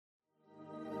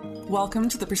Welcome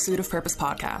to the Pursuit of Purpose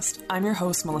podcast. I'm your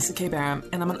host, Melissa K. Barham,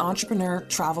 and I'm an entrepreneur,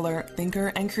 traveler,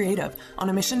 thinker, and creative on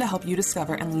a mission to help you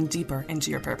discover and lean deeper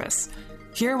into your purpose.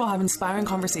 Here we'll have inspiring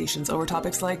conversations over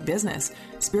topics like business,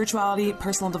 spirituality,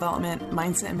 personal development,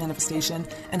 mindset and manifestation,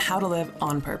 and how to live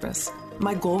on purpose.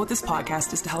 My goal with this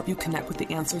podcast is to help you connect with the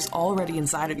answers already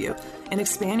inside of you and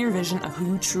expand your vision of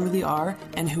who you truly are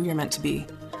and who you're meant to be.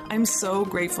 I'm so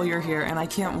grateful you're here, and I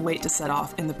can't wait to set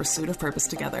off in the pursuit of purpose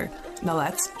together. Now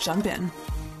let's jump in.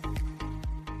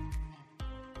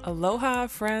 Aloha,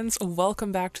 friends.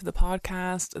 Welcome back to the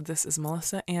podcast. This is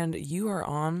Melissa, and you are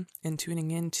on and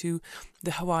tuning into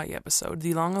the Hawaii episode,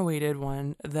 the long-awaited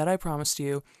one that I promised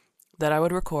you that I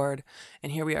would record,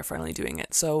 and here we are finally doing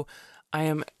it. So I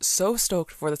am so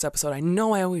stoked for this episode. I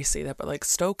know I always say that, but like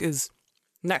stoke is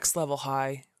next level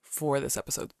high for this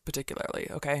episode particularly,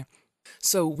 okay?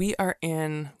 So we are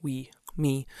in,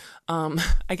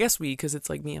 I guess because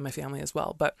it's like me and my family as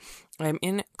well, but I'm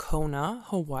in Kona,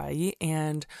 Hawaii,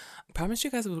 and I promised you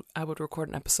guys I would record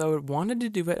an episode, wanted to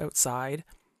do it outside,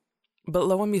 but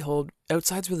lo and behold,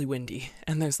 outside's really windy,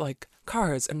 and there's like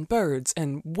cars and birds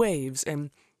and waves,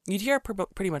 and you'd hear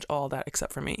pretty much all that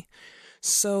except for me.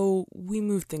 So we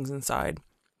moved things inside.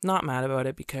 Not mad about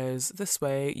it, because this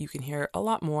way you can hear a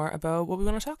lot more about what we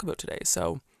want to talk about today.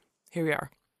 So here we are.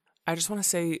 I just want to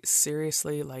say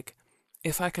seriously, like,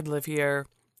 if I could live here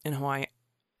in Hawaii,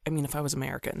 I mean, if I was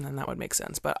American, then that would make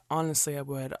sense. But honestly, I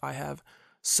would. I have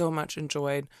so much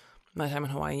enjoyed my time in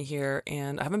Hawaii here,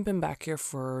 and I haven't been back here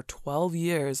for 12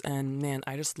 years. And man,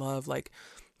 I just love like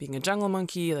being a jungle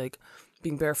monkey, like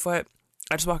being barefoot.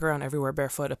 I just walk around everywhere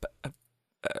barefoot,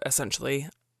 essentially.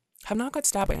 Have not got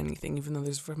stabbed by anything, even though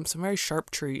there's some very sharp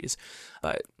trees.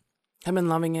 But I've been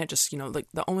loving it. Just, like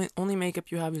the only makeup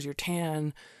you have is your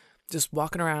tan. Just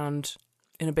walking around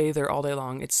in a bather all day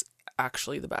long, it's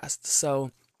actually the best.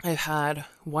 So I've had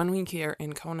 1 week here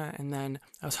in Kona, and then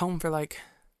I was home for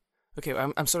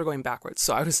I'm sort of going backwards.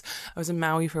 So I was in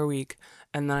Maui for a week,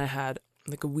 and then I had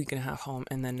like a week and a half home,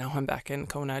 and then now I'm back in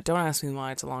Kona. Don't ask me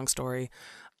why, it's a long story.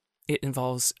 It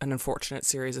involves an unfortunate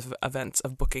series of events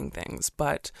of booking things.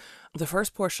 But the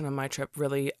first portion of my trip,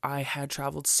 really, I had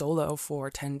traveled solo for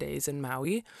 10 days in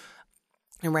Maui.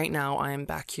 And right now I am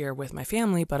back here with my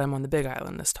family, but I'm on the Big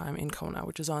Island this time in Kona,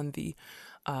 which is on the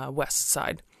west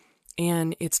side.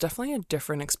 And it's definitely a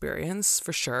different experience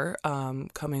for sure.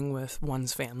 Coming with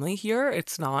one's family here,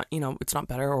 it's not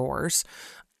better or worse.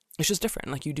 It's just different.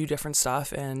 Like, you do different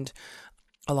stuff, and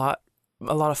a lot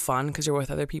of fun because you're with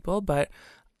other people. But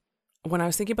when I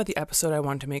was thinking about the episode I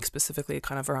wanted to make specifically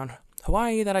kind of around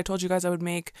Hawaii that I told you guys I would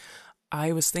make,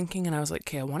 I was thinking, and I was like,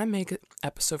 okay, I want to make an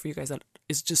episode for you guys that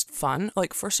is just fun.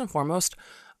 Like, first and foremost,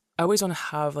 I always want to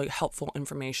have like helpful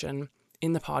information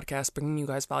in the podcast, bringing you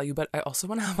guys value, but I also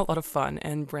want to have a lot of fun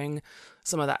and bring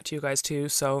some of that to you guys too.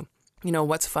 So,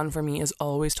 what's fun for me is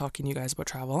always talking to you guys about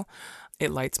travel.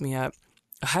 It lights me up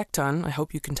a heck ton. I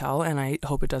hope you can tell, and I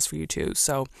hope it does for you too.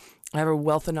 So I have a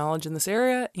wealth of knowledge in this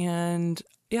area, and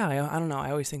yeah, I don't know.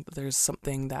 I always think that there's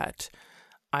something that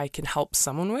I can help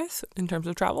someone with in terms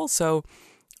of travel. So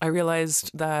I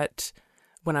realized that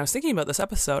when I was thinking about this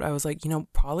episode, I was like,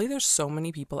 probably there's so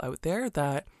many people out there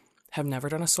that have never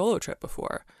done a solo trip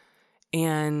before.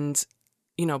 And,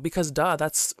 because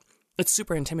it's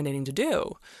super intimidating to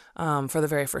do for the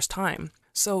very first time.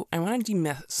 So I want to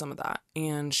demyth some of that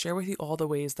and share with you all the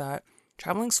ways that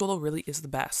traveling solo really is the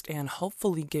best, and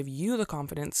hopefully give you the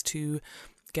confidence to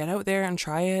get out there and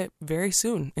try it very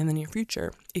soon in the near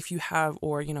future, if you have,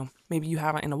 or, maybe you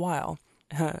haven't in a while.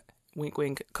 Wink,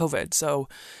 wink, COVID. So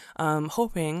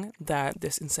hoping that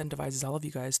this incentivizes all of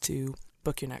you guys to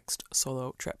book your next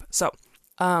solo trip. So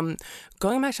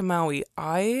going back to Maui,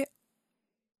 I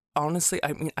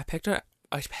picked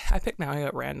Maui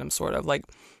at random, sort of. Like,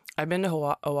 I've been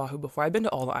to Oahu before. I've been to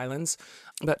all the islands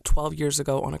about 12 years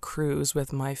ago on a cruise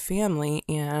with my family,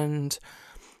 and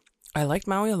I liked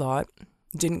Maui a lot.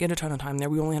 Didn't get a ton of time there.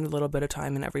 We only had a little bit of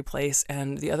time in every place.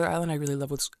 And the other island I really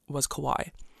loved was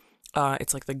Kauai.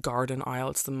 It's like the Garden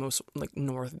Isle. It's the most like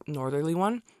northerly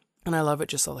one. And I love it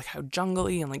just like how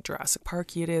jungly and like Jurassic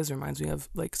Parky it is. It reminds me of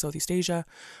like Southeast Asia.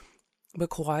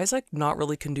 But Kauai is like not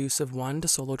really conducive, 1, to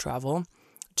solo travel,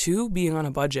 2, being on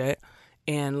a budget,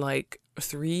 and like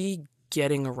 3,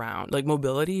 getting around. Like,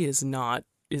 mobility is not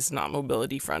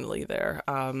mobility friendly there.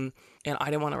 And I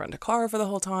didn't want to rent a car for the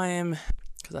whole time,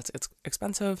 because it's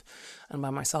expensive, and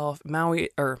by myself. Maui,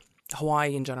 or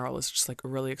Hawaii in general, is just like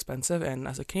really expensive, and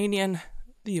as a Canadian,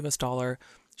 the US dollar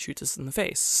shoots us in the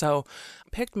face. So I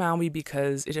picked Maui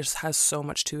because it just has so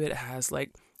much to it. It has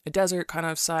like a desert kind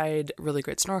of side, really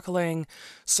great snorkeling,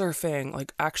 surfing,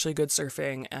 like actually good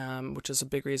surfing, which is a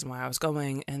big reason why I was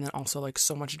going. And then also like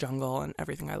so much jungle and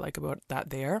everything I like about that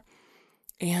there.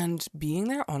 And being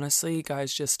there, honestly,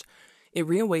 guys, just it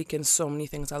reawakens so many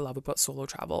things I love about solo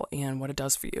travel and what it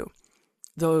does for you.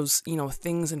 Those,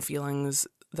 things and feelings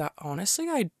that honestly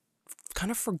I kind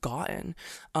of forgotten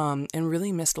and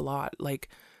really missed a lot. Like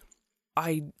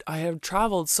I have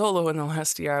traveled solo in the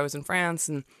last year. I was in France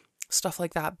and stuff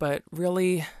like that, but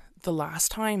really the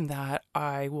last time that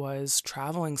I was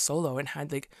traveling solo and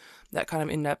had like that kind of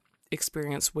in-depth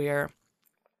experience where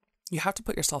you have to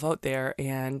put yourself out there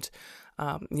and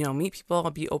meet people,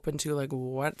 be open to like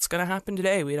what's gonna happen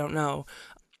today, we don't know.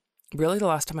 Really the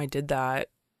last time I did that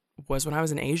was when I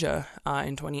was in Asia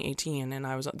in 2018, and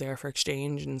I was up there for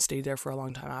exchange and stayed there for a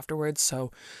long time afterwards.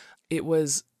 So it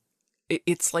was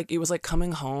like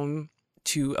coming home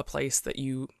to a place that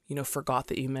you forgot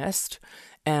that you missed.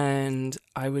 And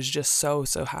I was just so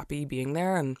happy being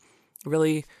there. And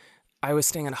really, I was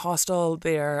staying in a hostel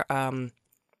there.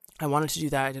 I wanted to do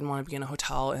that. I didn't want to be in a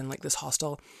hotel, and like this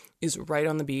hostel is right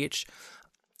on the beach.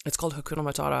 It's called Hakuna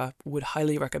Matata. Would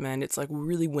highly recommend. It's like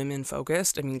really women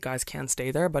focused. I mean, guys can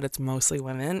stay there, but it's mostly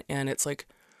women, and it's like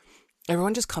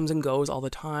everyone just comes and goes all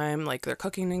the time. Like they're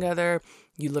cooking together.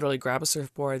 You literally grab a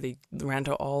surfboard. They rent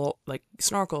out all like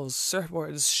snorkels,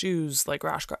 surfboards, shoes, like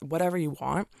rash guard, whatever you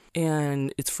want,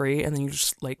 and it's free. And then you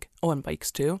just like and bikes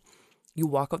too. You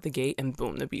walk out the gate and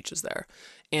boom, the beach is there.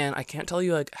 And I can't tell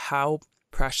you like how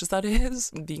precious that is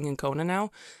being in Kona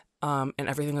now. And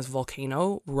everything is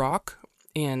volcano rock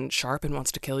and sharp and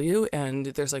wants to kill you. And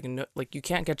there's like you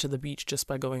can't get to the beach just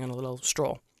by going on a little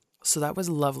stroll. So that was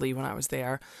lovely when I was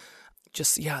there.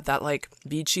 Just, that like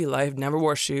beachy life, never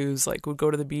wore shoes, like would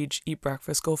go to the beach, eat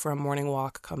breakfast, go for a morning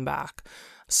walk, come back.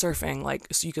 Surfing, like,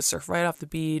 so you could surf right off the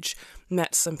beach.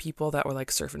 Met some people that were like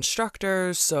surf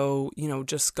instructors. So,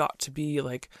 just got to be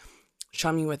like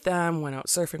chummy with them, went out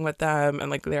surfing with them, and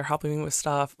like they're helping me with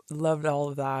stuff. Loved all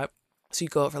of that. So you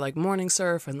go out for like morning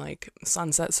surf and like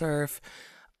sunset surf,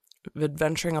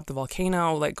 adventuring up the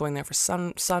volcano, like going there for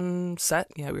sunset.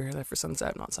 Yeah, we were there for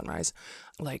sunset, not sunrise.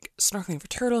 Like snorkeling for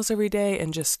turtles every day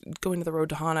and just going to the Road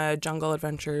to Hana jungle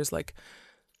adventures. Like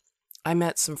I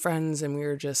met some friends and we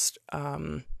were just,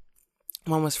 one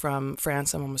was from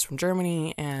France and one was from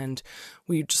Germany, and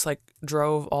we just like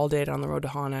drove all day down the Road to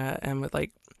Hana and we're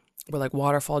like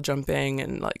waterfall jumping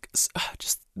and like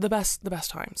just the best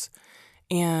times.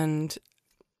 And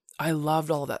I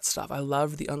loved all of that stuff. I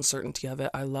loved the uncertainty of it.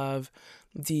 I love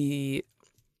the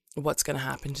what's going to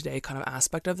happen today kind of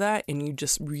aspect of that. And you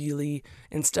just really,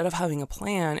 instead of having a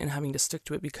plan and having to stick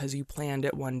to it because you planned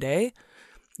it one day,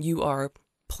 you are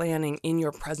planning in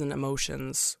your present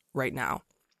emotions right now.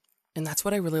 And that's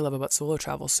what I really love about solo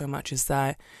travel so much, is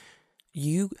that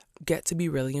you get to be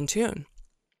really in tune.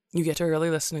 You get to really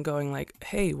listen and going like,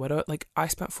 hey, I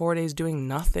spent 4 days doing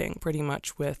nothing pretty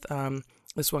much with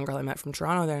this one girl I met from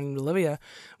Toronto there in Bolivia.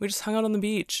 We just hung out on the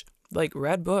beach, like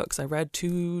read books. I read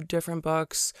 2 different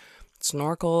books,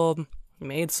 snorkeled,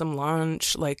 made some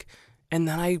lunch, and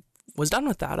then I was done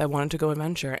with that. I wanted to go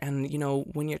adventure. And,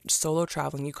 when you're solo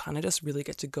traveling, you kind of just really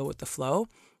get to go with the flow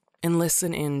and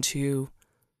listen into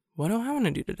what do I want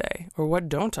to do today? Or what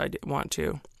don't I want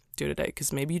to do today?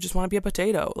 Because maybe you just want to be a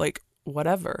potato, like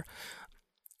whatever.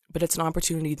 But it's an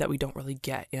opportunity that we don't really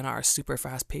get in our super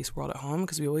fast-paced world at home,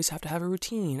 because we always have to have a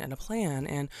routine and a plan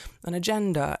and an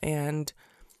agenda. And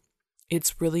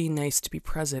it's really nice to be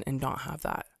present and not have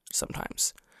that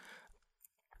sometimes.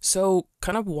 So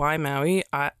kind of why Maui?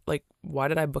 Why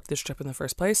did I book this trip in the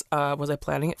first place? Was I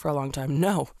planning it for a long time?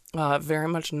 No, very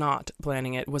much not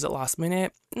planning it. Was it last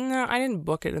minute? No, I didn't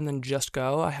book it and then just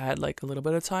go. I had like a little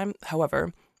bit of time.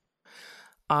 However,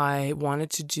 I wanted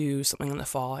to do something in the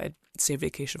fall. I had saved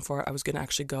vacation for it. I was going to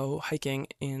actually go hiking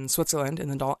in Switzerland in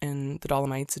the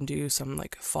Dolomites and do some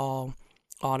like fall,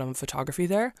 autumn photography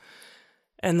there.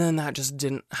 And then that just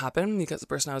didn't happen because the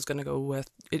person I was going to go with,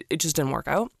 it just didn't work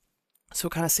out. So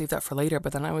kind of saved that for later.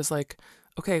 But then I was like,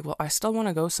 okay, well, I still want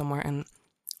to go somewhere. And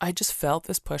I just felt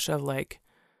this push of like,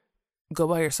 go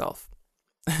by yourself.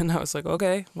 And I was like,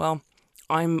 okay, well,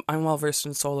 I'm well versed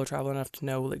in solo travel enough to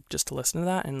know like just to listen to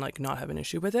that and like not have an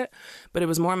issue with it. But it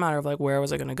was more a matter of like, where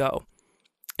was I going to go?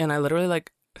 And I literally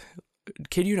like,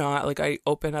 kid you not, like I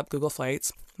opened up Google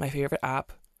Flights, my favorite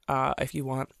app. If you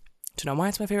want to know why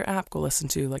it's my favorite app, go listen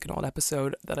to like an old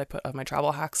episode that I put of my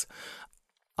travel hacks.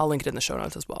 I'll link it in the show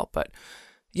notes as well. But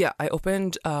yeah, I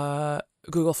opened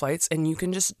Google Flights, and you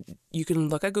can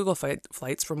look at Google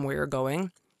Flights from where you're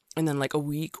going, and then like a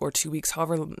week or 2 weeks,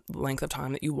 however length of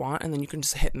time that you want, and then you can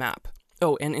just hit map.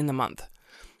 Oh, and in the month.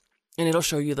 And it'll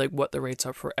show you like what the rates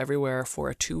are for everywhere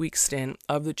for a 2-week stint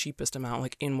of the cheapest amount,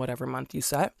 like in whatever month you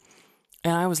set.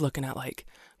 And I was looking at like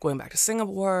going back to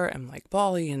Singapore and like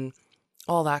Bali and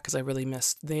all that because I really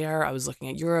missed there. I was looking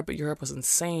at Europe, but Europe was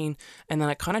insane. And then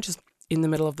I kind of just in the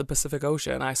middle of the Pacific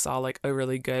Ocean, I saw like a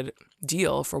really good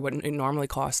deal for what it normally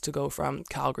costs to go from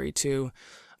Calgary to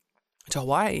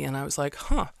Hawaii. And I was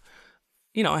like, I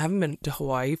haven't been to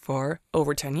Hawaii for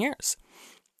over 10 years.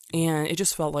 And it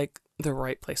just felt like the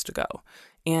right place to go.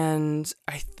 And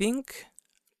I think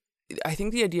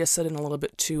the idea set in a little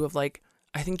bit too of like,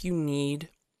 I think you need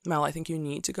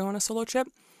to go on a solo trip,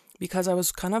 because I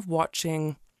was kind of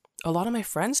watching a lot of my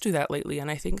friends do that lately. And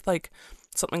I think like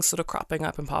something's sort of cropping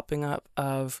up and popping up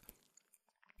of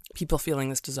people feeling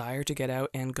this desire to get out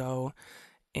and go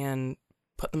and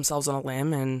put themselves on a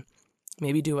limb and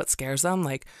maybe do what scares them.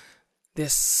 Like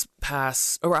this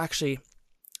past, or actually,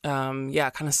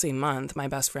 kind of same month, my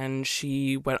best friend,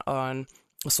 she went on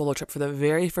a solo trip for the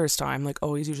very first time, like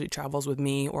always usually travels with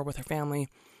me or with her family,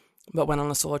 but went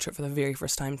on a solo trip for the very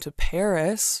first time to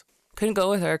Paris. Couldn't go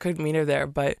with her, couldn't meet her there,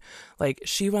 but like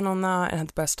she went on that and had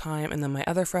the best time. And then my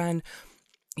other friend,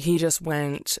 he just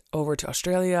went over to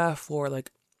Australia for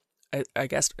like, I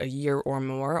guess a year or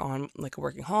more on like a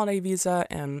working holiday visa.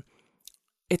 And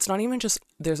it's not even just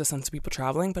there's a sense of people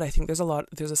traveling, but I think there's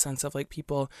a sense of like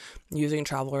people using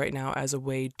travel right now as a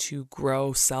way to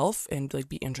grow self and like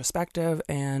be introspective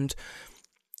and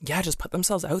just put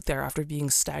themselves out there after being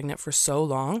stagnant for so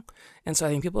long. And so I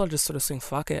think people are just sort of saying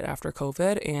fuck it after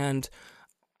COVID. And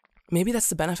maybe that's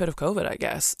the benefit of COVID, I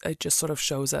guess. It just sort of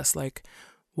shows us like,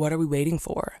 what are we waiting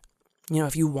for?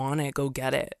 If you want it, go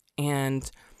get it.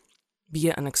 And be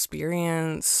it an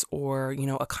experience or,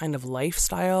 a kind of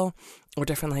lifestyle or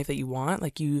different life that you want.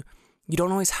 Like you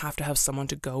don't always have to have someone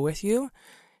to go with you.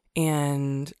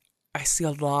 And I see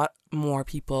a lot more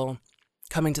people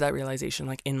coming to that realization,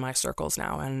 like in my circles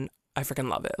now. And I freaking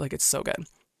love it. Like it's so good.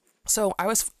 So I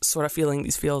was sort of feeling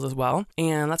these feels as well.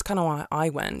 And that's kind of why I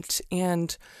went.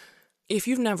 And if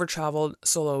you've never traveled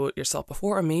solo yourself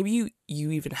before, or maybe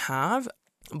you even have,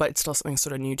 but it's still something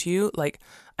sort of new to you. Like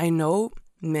I know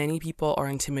many people are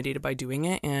intimidated by doing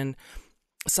it. And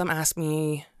some ask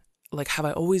me, like, have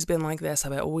I always been like this?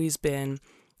 Have I always been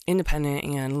independent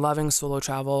and loving solo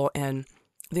travel? And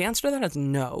the answer to that is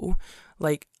no.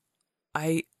 Like,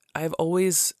 I haven't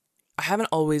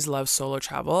always loved solo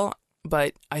travel,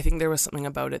 but I think there was something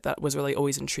about it that was really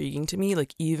always intriguing to me.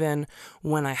 Like, even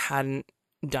when I hadn't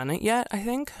done it yet, I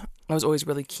think I was always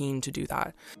really keen to do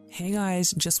that. Hey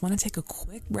guys, just want to take a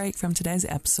quick break from today's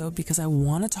episode because I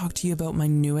want to talk to you about my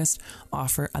newest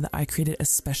offer that I created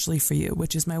especially for you,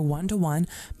 which is my one-to-one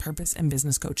purpose and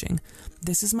business coaching.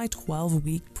 This is my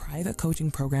 12-week private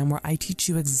coaching program where I teach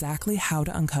you exactly how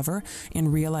to uncover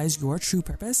and realize your true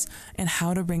purpose and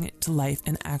how to bring it to life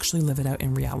and actually live it out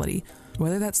in reality.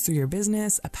 Whether that's through your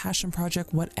business, a passion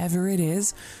project, whatever it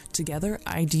is, together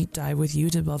I deep dive with you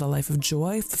to build a life of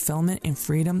joy, fulfillment, and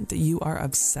freedom that you are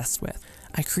obsessed with.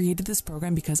 I created this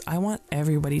program because I want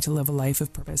everybody to live a life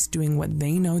of purpose, doing what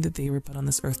they know that they were put on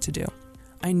this earth to do.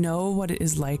 I know what it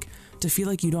is like to feel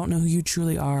like you don't know who you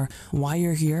truly are, why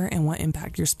you're here, and what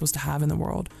impact you're supposed to have in the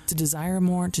world. To desire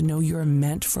more, to know you're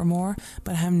meant for more,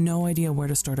 but have no idea where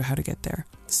to start or how to get there.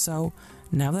 So,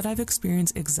 now that I've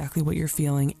experienced exactly what you're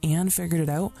feeling and figured it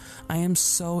out, I am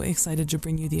so excited to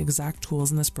bring you the exact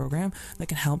tools in this program that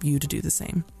can help you to do the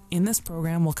same. In this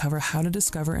program, we'll cover how to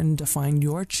discover and define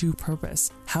your true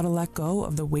purpose, how to let go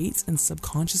of the weights and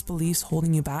subconscious beliefs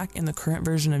holding you back in the current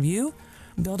version of you,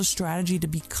 build a strategy to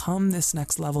become this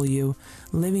next level you,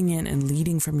 living in and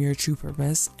leading from your true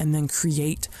purpose, and then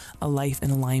create a life in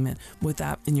alignment with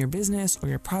that in your business or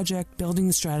your project, building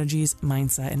the strategies,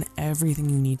 mindset, and everything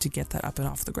you need to get that up and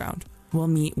off the ground. We'll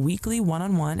meet weekly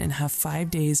one-on-one and have 5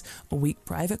 days a week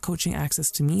private coaching access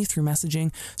to me through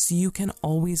messaging so you can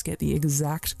always get the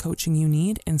exact coaching you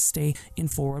need and stay in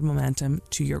forward momentum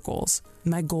to your goals.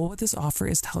 My goal with this offer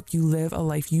is to help you live a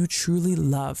life you truly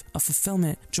love, of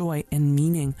fulfillment, joy, and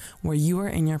meaning, where you are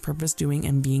in your purpose doing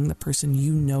and being the person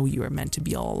you know you are meant to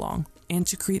be all along, and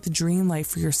to create the dream life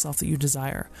for yourself that you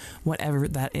desire, whatever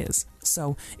that is.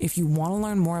 So if you want to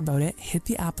learn more about it, hit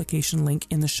the application link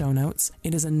in the show notes.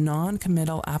 It is a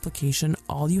non-committal application.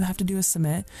 All you have to do is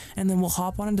submit, and then we'll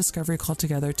hop on a discovery call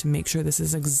together to make sure this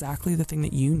is exactly the thing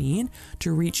that you need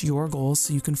to reach your goals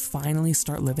so you can finally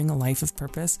start living a life of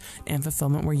purpose and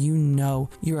fulfillment where you know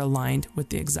you're aligned with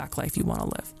the exact life you want to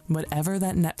live. Whatever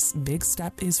that next big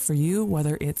step is for you,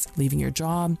 whether it's leaving your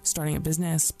job, starting a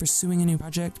business, pursuing a new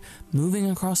project, moving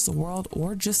across the world,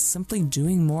 or just simply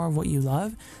doing more of what you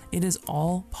love, it is is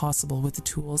all possible with the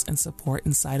tools and support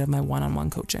inside of my one-on-one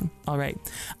coaching. All right,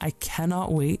 I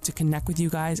cannot wait to connect with you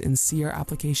guys and see your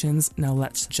applications. Now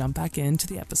let's jump back into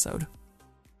the episode.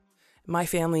 My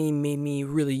family made me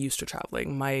really used to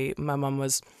traveling. My mom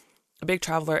was a big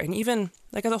traveler, and even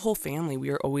like as a whole family, we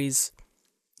were always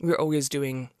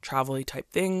doing travel-y type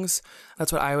things.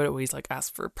 That's what I would always like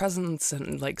ask for presents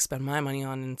and like spend my money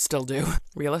on, and still do,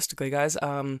 realistically, guys,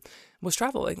 was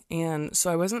traveling. And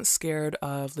so I wasn't scared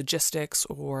of logistics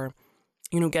or,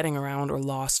 getting around or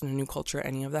lost in a new culture,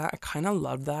 any of that. I kind of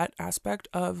loved that aspect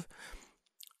of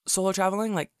solo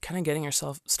traveling, like kind of getting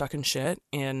yourself stuck in shit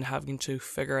and having to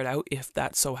figure it out if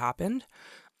that so happened.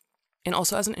 And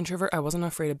also as an introvert, I wasn't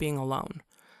afraid of being alone.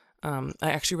 I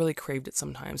actually really craved it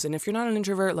sometimes. And if you're not an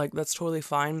introvert, like that's totally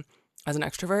fine. As an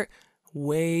extrovert,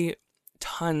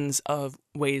 tons of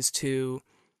ways to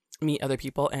meet other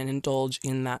people and indulge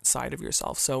in that side of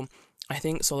yourself. So I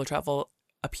think solo travel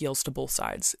appeals to both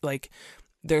sides. Like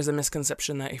there's a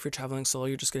misconception that if you're traveling solo,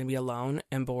 you're just going to be alone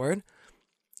and bored.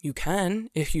 You can,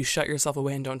 if you shut yourself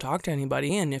away and don't talk to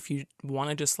anybody. And if you want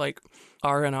to just like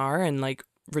R&R and like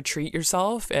retreat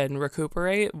yourself and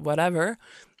recuperate, whatever,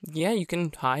 yeah, you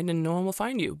can hide and no one will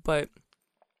find you. But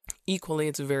equally,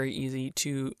 it's very easy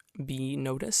to be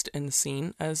noticed and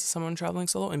seen as someone traveling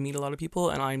solo and meet a lot of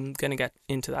people. And I'm going to get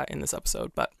into that in this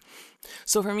episode. But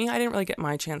so for me, I didn't really get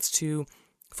my chance to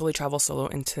fully travel solo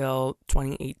until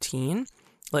 2018,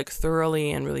 like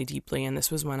thoroughly and really deeply. And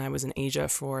this was when I was in Asia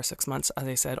for 6 months, as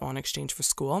I said, on exchange for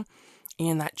school.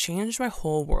 And that changed my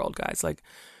whole world, guys. Like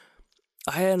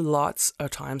I had lots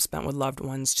of time spent with loved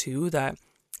ones too that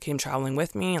came traveling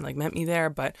with me and like met me there,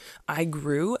 but I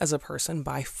grew as a person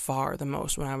by far the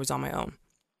most when I was on my own.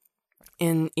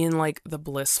 In like the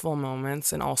blissful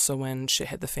moments and also when shit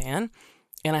hit the fan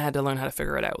and I had to learn how to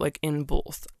figure it out, like in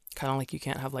both. Kind of like you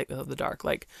can't have light without the dark.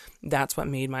 Like that's what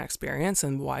made my experience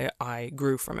and why I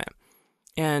grew from it.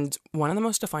 And one of the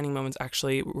most defining moments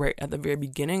actually right at the very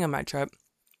beginning of my trip.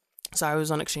 So I was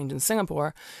on exchange in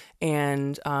Singapore,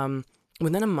 and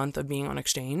within a month of being on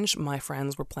exchange, my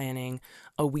friends were planning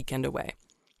a weekend away.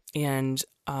 And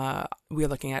we were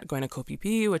looking at going to Koh Phi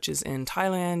Phi, which is in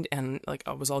Thailand. And like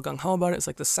I was all gung-ho about it. It's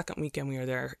like the second weekend we were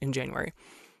there in January.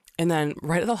 And then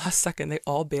right at the last second, they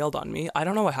all bailed on me. I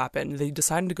don't know what happened. They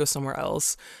decided to go somewhere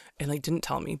else and like didn't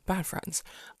tell me. Bad friends.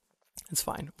 It's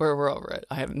fine. We're over it.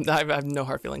 I have no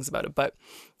hard feelings about it. But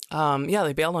yeah,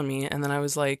 they bailed on me. And then I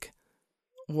was like,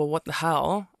 well, what the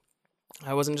hell?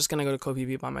 I wasn't just going to go to Koh Phi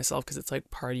Phi by myself because it's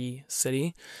like party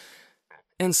city.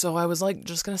 And so I was like,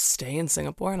 just going to stay in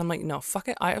Singapore. And I'm like, no, fuck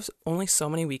it. I have only so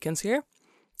many weekends here.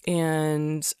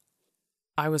 And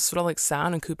I was sort of like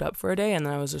sad and cooped up for a day. And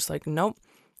then I was just like, nope,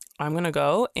 I'm going to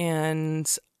go. And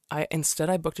I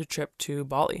booked a trip to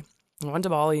Bali. I went to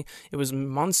Bali. It was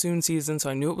monsoon season, so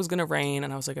I knew it was going to rain.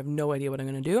 And I was like, I have no idea what I'm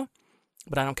going to do,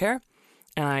 but I don't care.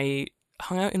 And I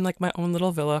hung out in like my own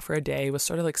little villa for a day, was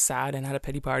sort of like sad and had a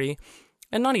pity party.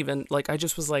 And not even, like, I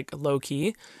just was, like, low-key.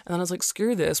 And then I was like,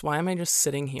 screw this. Why am I just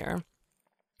sitting here?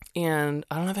 And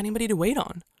I don't have anybody to wait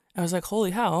on. I was like,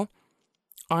 holy hell.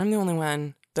 I'm the only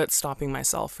one that's stopping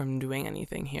myself from doing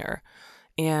anything here.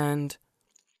 And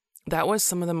that was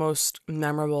some of the most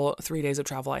memorable 3 days of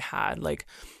travel I had. Like,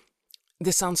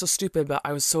 this sounds so stupid, but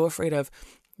I was so afraid of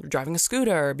driving a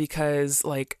scooter because,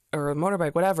 like, or a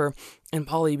motorbike, whatever, in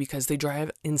Bali because they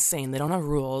drive insane. They don't have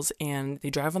rules, and they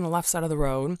drive on the left side of the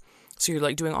road. So you're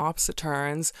like doing opposite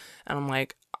turns, and I'm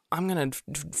like, I'm going to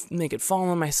make it fall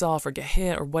on myself or get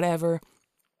hit or whatever.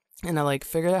 And I like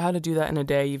figured out how to do that in a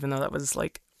day, even though that was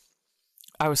like,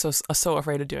 I was so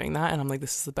afraid of doing that. And I'm like,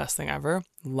 this is the best thing ever.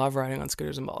 Love riding on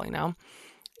scooters in Bali now.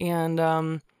 And,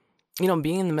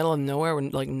 being in the middle of nowhere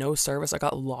with like no service, I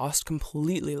got lost,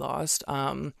 completely lost.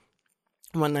 One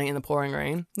night in the pouring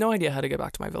rain, no idea how to get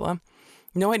back to my villa.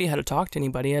 No idea how to talk to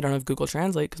anybody. I don't have Google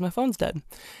Translate because my phone's dead.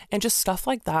 And just stuff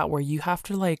like that where you have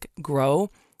to like grow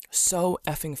so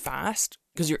effing fast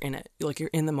because you're in it. You're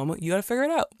in the moment. You got to figure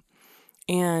it out.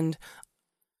 And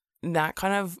that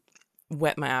kind of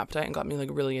whet my appetite and got me like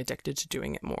really addicted to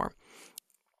doing it more.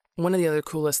 One of the other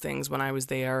coolest things when I was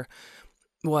there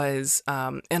was,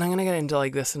 and I'm going to get into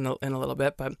like this in a little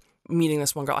bit, but meeting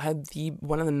this one girl, I had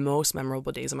one of the most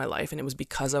memorable days of my life. And it was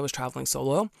because I was traveling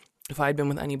solo. If I had been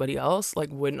with anybody else, like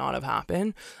would not have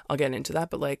happened. I'll get into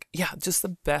that. But like, yeah, just the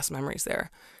best memories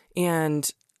there. And,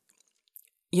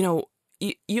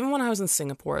 even when I was in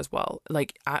Singapore as well,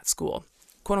 like at school,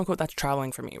 quote unquote, that's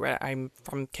traveling for me, right? I'm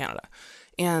from Canada.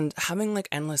 And having like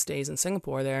endless days in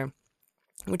Singapore there,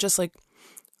 with just like,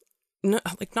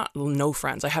 no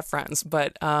friends. I have friends,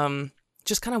 but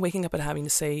just kind of waking up and having to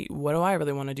say, what do I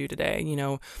really want to do today? You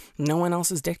know, no one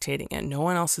else is dictating it. No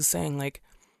one else is saying, like,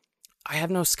 I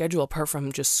have no schedule apart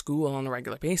from just school on a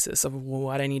regular basis of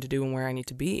what I need to do and where I need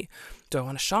to be. Do I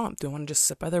want to shop? Do I want to just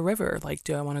sit by the river? Like,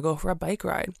 do I want to go for a bike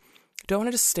ride? Do I want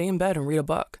to just stay in bed and read a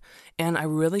book? And I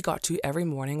really got to every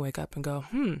morning wake up and go,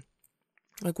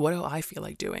 like, what do I feel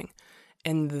like doing?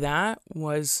 And that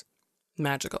was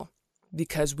magical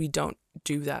because we don't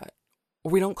do that,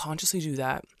 or we don't consciously do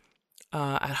that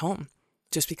at home,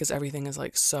 just because everything is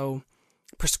like so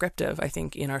prescriptive, I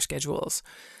think, in our schedules.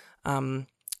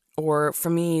 Or for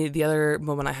me, the other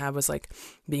moment I had was like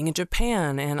being in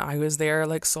Japan, and I was there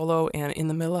like solo and in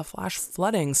the middle of flash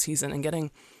flooding season and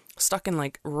getting stuck in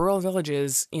like rural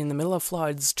villages in the middle of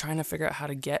floods, trying to figure out how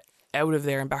to get out of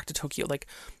there and back to Tokyo. Like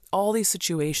all these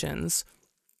situations,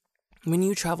 when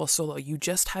you travel solo, you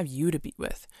just have you to be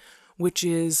with, which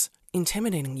is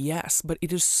intimidating, yes, but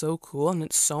it is so cool and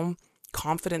it's so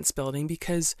confidence building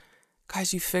because,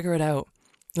 guys, you figure it out.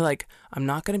 You're like, I'm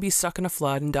not going to be stuck in a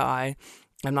flood and die.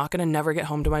 I'm not going to never get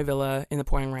home to my villa in the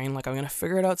pouring rain. Like, I'm going to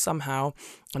figure it out somehow.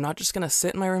 I'm not just going to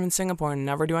sit in my room in Singapore and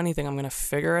never do anything. I'm going to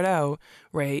figure it out,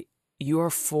 right? You are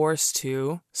forced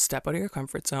to step out of your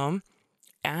comfort zone,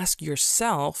 ask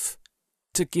yourself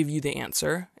to give you the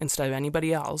answer instead of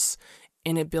anybody else.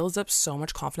 And it builds up so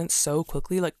much confidence so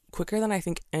quickly, like quicker than I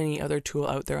think any other tool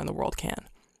out there in the world can.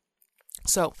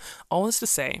 So all this to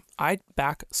say, I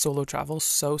back solo travel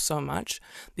so much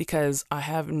because I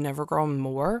have never grown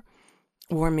more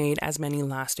or made as many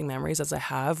lasting memories as I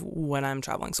have when I'm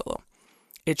traveling solo.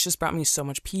 It's just brought me so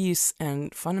much peace,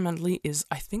 and fundamentally is,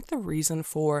 I think, the reason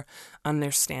for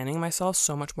understanding myself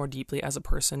so much more deeply as a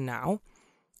person now.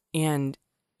 And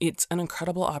it's an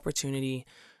incredible opportunity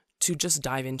to just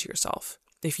dive into yourself.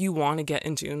 If you want to get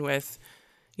in tune with,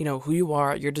 you know, who you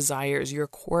are, your desires, your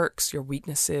quirks, your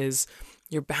weaknesses,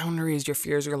 your boundaries, your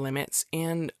fears, your limits,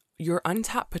 and your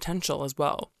untapped potential as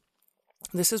well.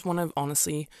 This is one of,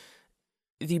 honestly,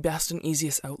 the best and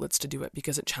easiest outlets to do it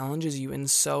because it challenges you in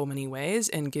so many ways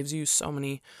and gives you so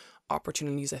many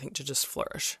opportunities, I think, to just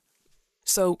flourish.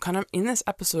 So kind of in this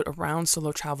episode around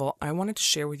solo travel, I wanted to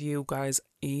share with you guys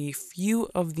a few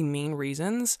of the main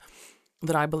reasons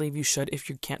that I believe you should, if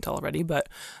you can't tell already, but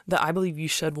that I believe you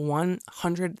should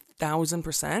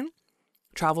 100,000%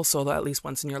 travel solo at least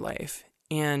once in your life.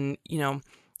 And, you know,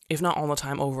 if not all the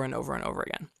time, over and over and over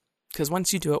again. Because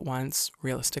once you do it once,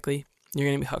 realistically, you're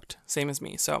going to be hooked. Same as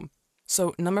me. So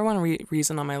number one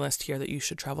reason on my list here that you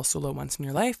should travel solo once in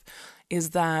your life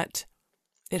is that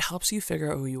it helps you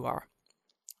figure out who you are.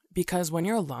 Because when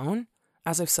you're alone,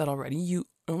 as I've said already, you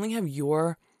only have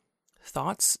your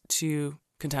thoughts to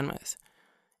contend with.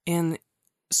 And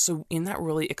so in that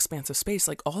really expansive space,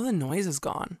 like all the noise is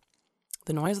gone.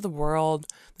 The noise of the world,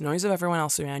 the noise of everyone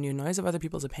else around you, noise of other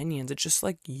people's opinions. It's just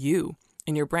like you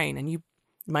and your brain, and you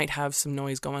might have some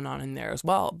noise going on in there as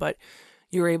well, but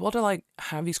you're able to like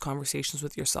have these conversations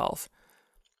with yourself.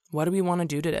 What do we want to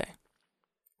do today?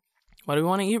 What do we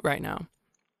want to eat right now?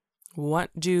 What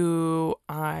do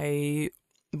I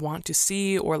want to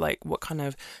see, or like what kind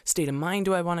of state of mind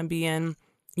do I want to be in?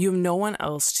 You have no one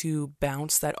else to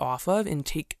bounce that off of and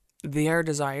take their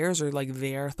desires or like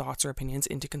their thoughts or opinions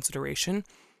into consideration.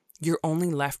 You're only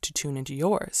left to tune into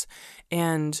yours.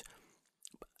 And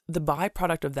the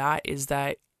byproduct of that is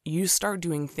that you start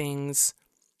doing things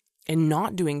and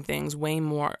not doing things way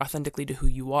more authentically to who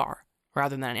you are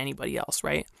rather than anybody else,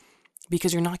 right?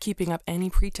 Because you're not keeping up any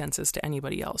pretenses to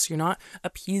anybody else. You're not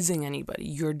appeasing anybody.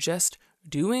 You're just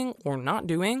doing or not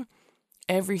doing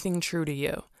everything true to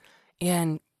you.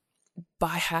 And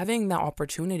by having that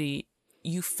opportunity,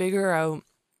 you figure out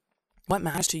what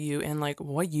matters to you and like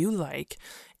what you like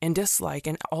and dislike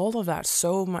and all of that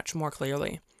so much more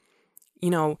clearly. You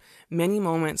know, many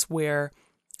moments where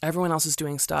everyone else is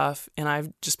doing stuff and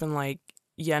I've just been like,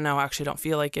 yeah, no, actually I don't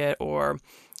feel like it, or,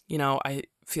 you know, I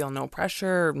feel no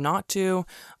pressure not to,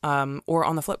 or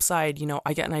on the flip side, you know,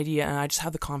 I get an idea and I just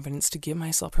have the confidence to give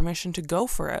myself permission to go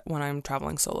for it when I'm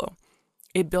traveling solo.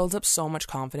 It builds up so much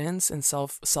confidence and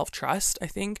self-trust, I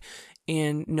think,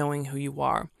 in knowing who you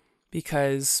are,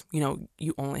 because, you know,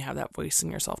 you only have that voice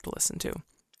in yourself to listen to.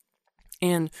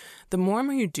 And the more and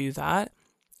more you do that,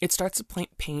 it starts to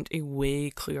paint a way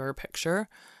clearer picture,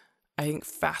 I think,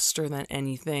 faster than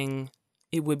anything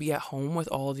it would be at home with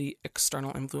all the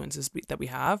external influences that we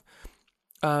have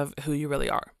of who you really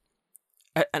are.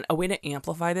 A way to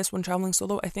amplify this when traveling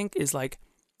solo, I think, is like,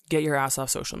 get your ass off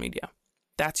social media.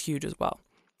 That's huge as well.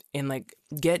 And like,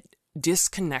 get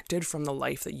disconnected from the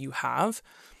life that you have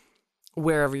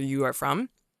wherever you are from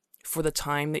for the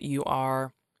time that you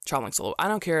are traveling solo. I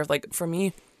don't care if, like, for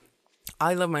me,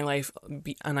 I live my life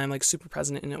and I'm like super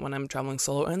present in it when I'm traveling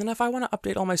solo. And then if I want to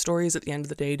update all my stories at the end of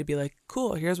the day to be like,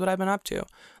 cool, here's what I've been up to.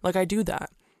 Like I do that.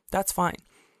 That's fine.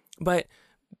 But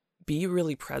be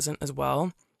really present as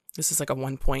well. This is like a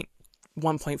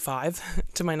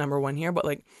 1.5 to my number one here, but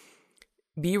like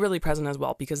be really present as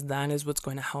well, because that is what's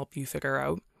going to help you figure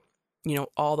out,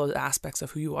 all those aspects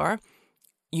of who you are.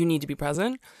 You need to be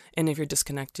present. And if you're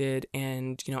disconnected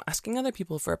and, asking other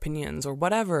people for opinions or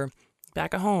whatever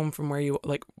back at home from where you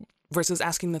like, versus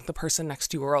asking the person next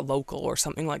to you or a local or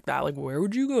something like that, like, where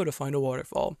would you go to find a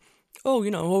waterfall? Oh,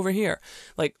 over here.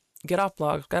 Like, get off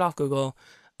blogs, get off Google,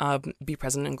 be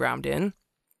present and ground in,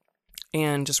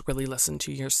 and just really listen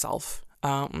to yourself,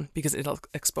 because it'll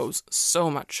expose so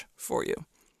much for you.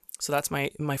 So that's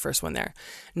my first one there.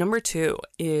 Number 2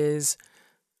 is,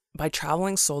 by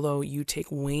traveling solo, you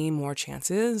take way more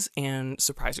chances and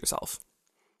surprise yourself.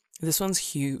 This one's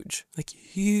huge, like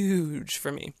huge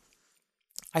for me.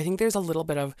 I think there's a little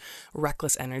bit of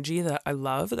reckless energy that I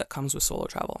love that comes with solo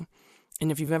travel.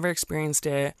 And if you've ever experienced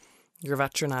it, you're a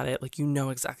veteran at it, like you know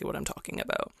exactly what I'm talking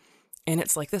about. And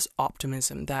it's like this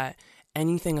optimism that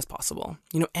anything is possible.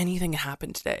 Anything can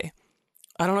happen today.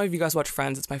 I don't know if you guys watch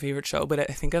Friends, it's my favorite show, but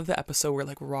I think of the episode where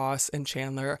like Ross and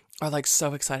Chandler are like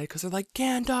so excited because they're like,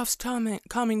 Gandalf's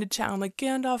coming to town, like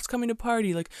Gandalf's coming to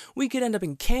party, like we could end up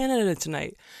in Canada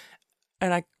tonight.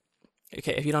 And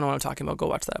okay, if you don't know what I'm talking about, go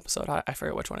watch that episode. I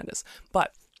forget which one it is.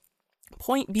 But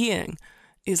point being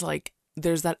is like,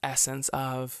 there's that essence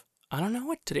of, I don't know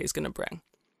what today's going to bring.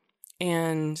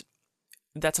 And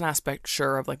that's an aspect,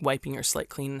 sure, of like wiping your slate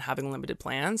clean and having limited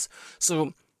plans.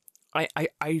 So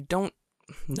I don't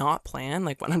not plan.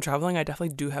 Like when I'm traveling, I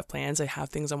definitely do have plans. I have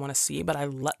things I want to see, but I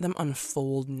let them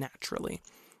unfold naturally.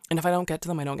 And if I don't get to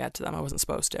them, I don't get to them. I wasn't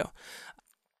supposed to.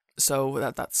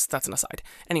 So that's an aside.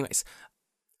 Anyways,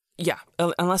 yeah,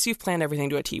 unless you've planned everything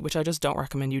to a T, which I just don't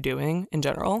recommend you doing in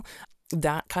general,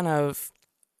 that kind of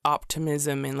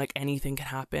optimism and like anything can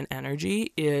happen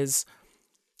energy is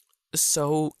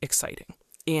so exciting.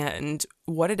 And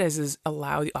what it is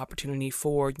allow the opportunity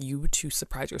for you to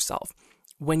surprise yourself.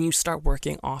 When you start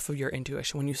working off of your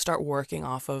intuition, when you start working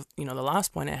off of, the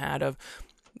last point I had of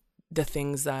the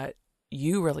things that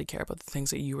you really care about, the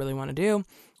things that you really want to do,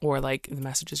 or like the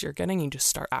messages you're getting, you just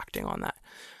start acting on that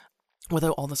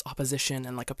without all this opposition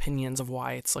and like opinions of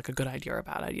why it's like a good idea or a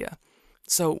bad idea.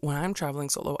 So when I'm traveling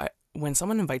solo, when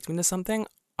someone invites me to something,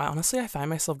 I find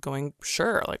myself going,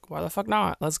 sure, like why the fuck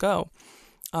not? Let's go.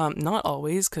 Not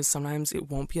always, because sometimes it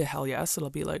won't be a hell yes. It'll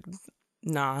be like,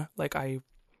 nah, like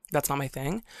that's not my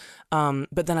thing.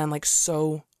 But then I'm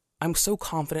so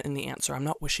confident in the answer. I'm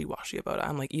not wishy-washy about it.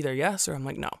 I'm like either yes or I'm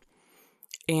like no.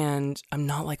 And I'm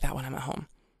not like that when I'm at home.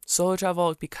 Solo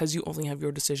travel, because you only have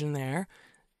your decision there,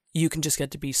 you can just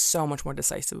get to be so much more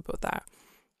decisive about that.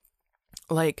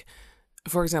 Like,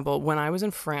 for example, when I was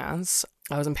in France,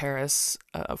 I was in Paris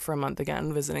for a month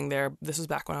again, visiting there. This was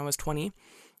back when I was 20.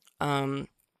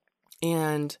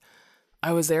 And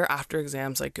I was there after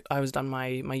exams, like I was done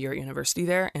my year at university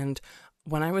there. And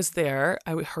when I was there,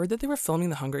 I heard that they were filming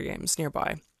the Hunger Games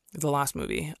nearby, the last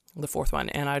movie, the 4th one.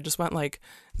 And I just went like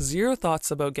zero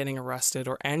thoughts about getting arrested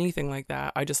or anything like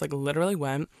that. I just like literally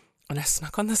went and I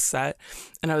snuck on the set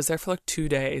and I was there for like 2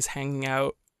 days hanging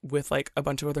out with like a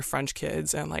bunch of other French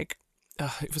kids and like,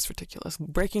 it was ridiculous.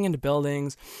 Breaking into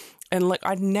buildings and like,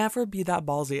 I'd never be that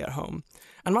ballsy at home.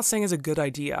 I'm not saying it's a good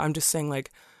idea. I'm just saying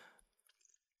like,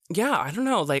 yeah, I don't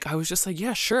know. Like, I was just like,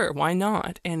 yeah, sure. Why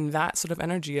not? And that sort of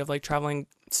energy of like traveling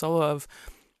solo of,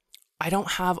 I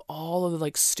don't have all of the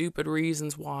like stupid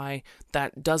reasons why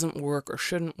that doesn't work or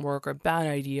shouldn't work or bad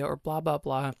idea or blah, blah,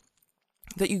 blah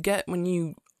that you get when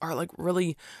you are like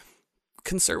really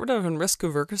conservative and risk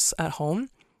averse at home.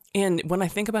 And when I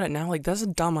think about it now, like that's a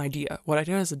dumb idea. What I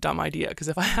did is a dumb idea because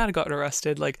if I had gotten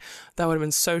arrested, like that would have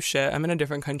been so shit. I'm in a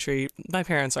different country. My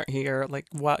parents aren't here. Like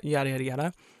what? Yada, yada,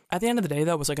 yada. At the end of the day,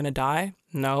 though, was I going to die?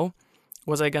 No.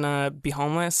 Was I going to be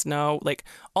homeless? No. Like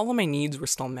all of my needs were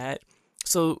still met.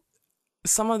 So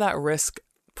some of that risk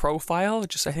profile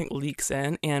just, I think, leaks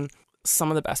in and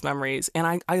some of the best memories.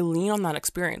 And I lean on that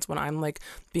experience when I'm like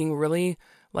being really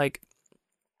like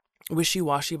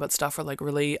wishy-washy about stuff or like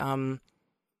really,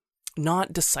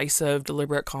 not decisive,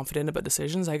 deliberate, confident about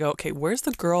decisions. I go, okay, where's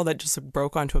the girl that just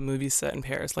broke onto a movie set in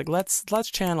Paris? Like, let's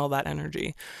channel that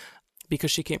energy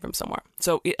because she came from somewhere.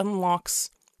 So it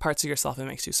unlocks parts of yourself and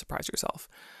makes you surprise yourself.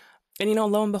 And,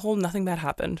 lo and behold, nothing bad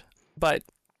happened. But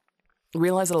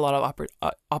realize that a lot of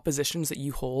oppositions that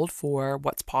you hold for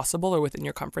what's possible or within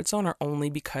your comfort zone are only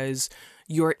because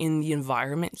you're in the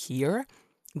environment here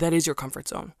that is your comfort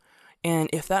zone.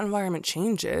 And if that environment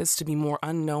changes to be more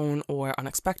unknown or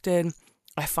unexpected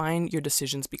I find your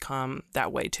decisions become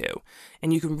that way too.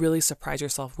 And you can really surprise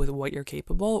yourself with what you're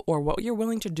capable or what you're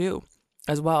willing to do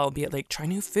as well, be it like try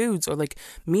new foods or like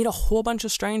meet a whole bunch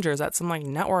of strangers at some like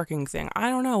networking thing. I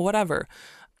don't know, whatever.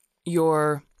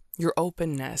 Your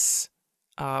openness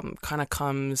kind of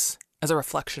comes as a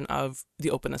reflection of the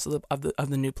openness of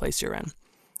the new place you're in.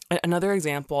 Another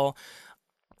example,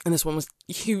 and this one was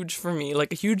huge for me,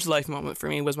 like a huge life moment for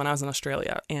me, was when I was in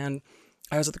Australia and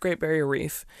I was at the Great Barrier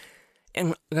Reef.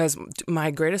 And guys,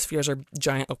 my greatest fears are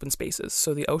giant open spaces,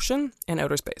 so the ocean and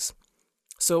outer space.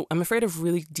 So I'm afraid of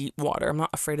really deep water. I'm not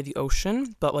afraid of the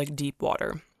ocean, but like deep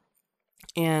water.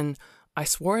 And I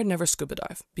swore I'd never scuba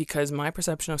dive because my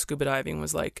perception of scuba diving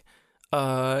was like,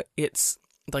 it's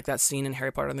like that scene in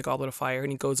Harry Potter and the Goblet of Fire,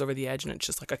 and he goes over the edge and it's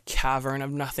just like a cavern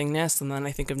of nothingness. And then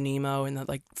I think of Nemo and that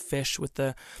like fish with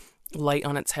the light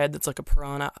on its head that's like a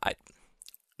piranha.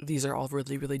 These are all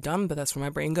really, really dumb, but that's where my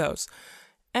brain goes.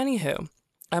 Anywho,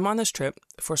 I'm on this trip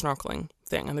for snorkeling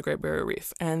thing on the Great Barrier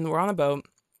Reef, and we're on a boat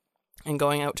and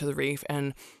going out to the reef,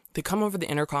 and they come over the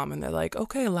intercom and they're like,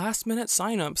 okay, last minute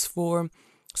signups for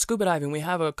scuba diving. We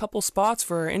have a couple spots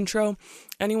for our intro.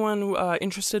 Anyone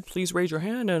interested, please raise your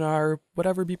hand and our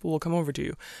whatever people will come over to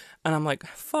you. And I'm like,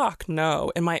 fuck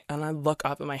no. And I look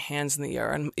up and my hand's in the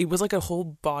air, and it was like a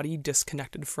whole body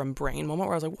disconnected from brain moment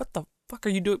where I was like, what the fuck are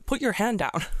you doing? Put your hand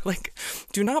down. Like,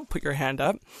 do not put your hand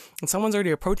up. And someone's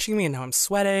already approaching me and now I'm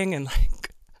sweating and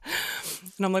like,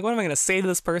 and I'm like, what am I going to say to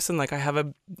this person? Like, I have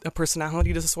a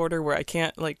personality disorder where I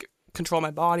can't like control my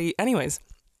body. Anyways,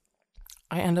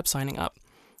 I end up signing up.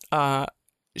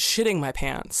 Shitting my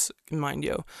pants, mind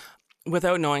you,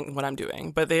 without knowing what I'm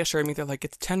doing. But they assured me, they're like,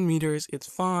 it's 10 meters, it's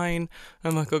fine.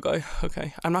 I'm like,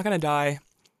 okay, I'm not gonna die.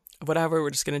 Whatever, we're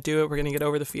just gonna do it. We're gonna get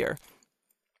over the fear.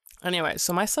 Anyway,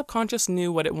 so my subconscious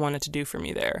knew what it wanted to do for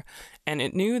me there. And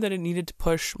it knew that it needed to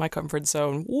push my comfort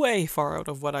zone way far out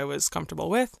of what I was comfortable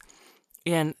with.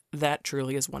 And that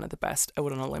truly is one of the best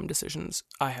out on a limb decisions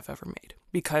I have ever made.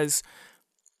 Because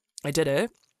I did it,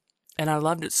 and I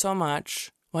loved it so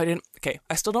much. Well,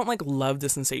 I still don't like love the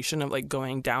sensation of like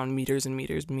going down meters and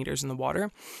meters and meters in the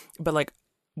water. But like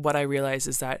what I realized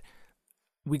is that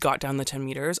we got down the 10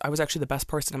 meters. I was actually the best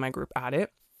person in my group at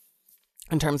it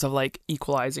in terms of like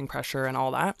equalizing pressure and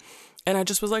all that. And I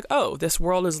just was like, oh, this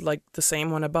world is like the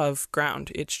same one above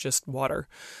ground. It's just water.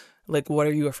 Like, what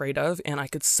are you afraid of? And I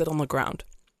could sit on the ground.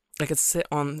 I could sit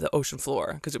on the ocean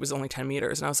floor because it was only 10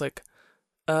 meters. And I was like,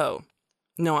 oh,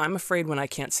 no, I'm afraid when I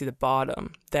can't see the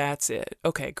bottom. That's it.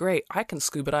 Okay, great. I can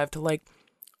scuba dive to like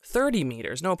 30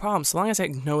 meters. No problem. So long as I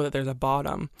know that there's a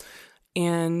bottom.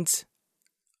 And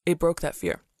it broke that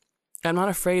fear. I'm not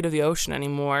afraid of the ocean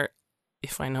anymore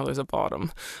if I know there's a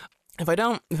bottom. If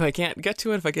I can't get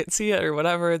to it, if I can't see it or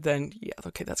whatever, then yeah,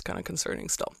 okay, that's kind of concerning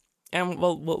still. And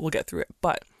we'll get through it.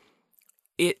 But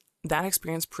that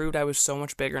experience proved I was so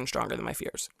much bigger and stronger than my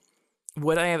fears.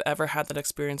 Would I have ever had that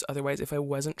experience otherwise if I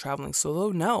wasn't traveling solo?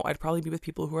 No, I'd probably be with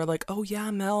people who are like, oh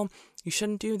yeah, Mel, you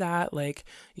shouldn't do that. Like,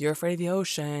 you're afraid of the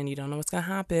ocean. You don't know what's going to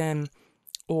happen.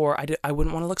 Or I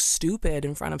wouldn't want to look stupid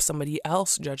in front of somebody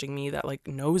else judging me that like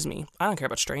knows me. I don't care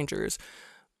about strangers.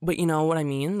 But you know what I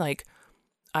mean? Like,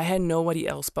 I had nobody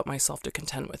else but myself to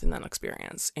contend with in that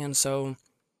experience. And so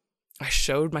I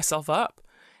showed myself up.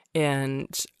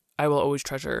 And I will always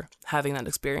treasure having that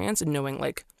experience and knowing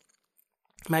like,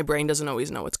 my brain doesn't always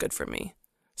know what's good for me.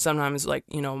 Sometimes, like,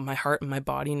 you know, my heart and my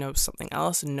body knows something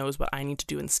else and knows what I need to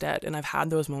do instead. And I've had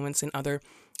those moments in other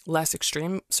less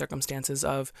extreme circumstances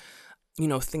of, you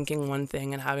know, thinking one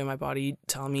thing and having my body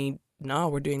tell me, no,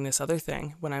 we're doing this other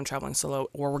thing when I'm traveling solo,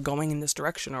 or we're going in this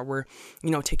direction, or we're,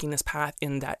 you know, taking this path.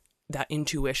 In that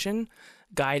intuition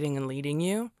guiding and leading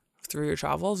you through your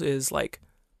travels is like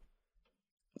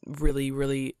really,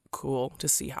 really cool to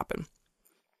see happen.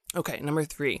 Okay,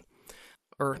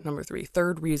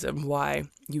 third reason why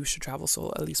you should travel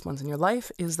solo at least once in your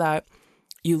life is that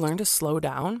you learn to slow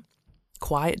down,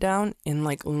 quiet down, and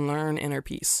like learn inner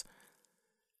peace.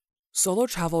 Solo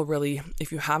travel really,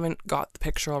 if you haven't got the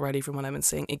picture already from what I've been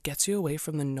saying, it gets you away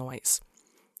from the noise.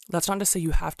 That's not to say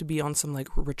you have to be on some like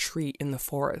retreat in the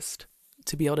forest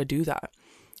to be able to do that,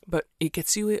 but it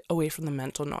gets you away from the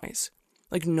mental noise.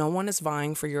 Like, no one is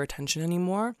vying for your attention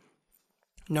anymore.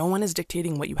 No one is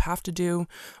dictating what you have to do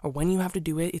or when you have to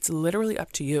do it. It's literally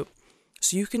up to you.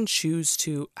 So you can choose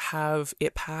to have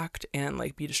it packed and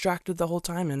like be distracted the whole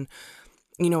time and,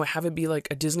 you know, have it be like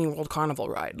a Disney World Carnival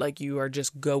ride. Like, you are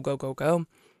just go, go, go, go.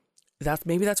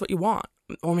 Maybe that's what you want.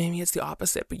 Or maybe it's the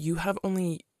opposite, but you have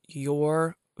only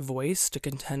your voice to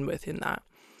contend with in that.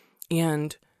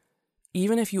 And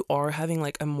even if you are having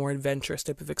like a more adventurous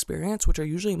type of experience, which are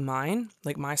usually mine,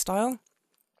 like my style,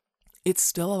 it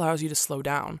still allows you to slow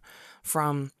down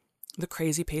from the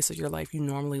crazy pace of your life you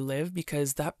normally live,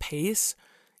 because that pace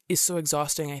is so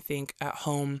exhausting, I think, at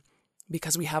home,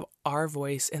 because we have our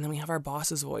voice, and then we have our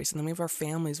boss's voice, and then we have our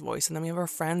family's voice, and then we have our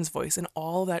friend's voice, and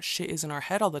all that shit is in our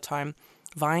head all the time,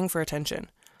 vying for attention.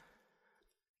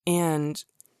 And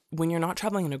when you're not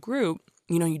traveling in a group,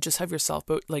 you just have yourself,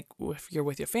 but like if you're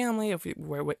with your family, if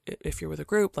you're with a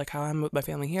group, like how I'm with my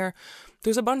family here,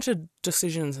 there's a bunch of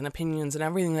decisions and opinions and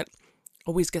everything that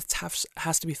always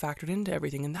has to be factored into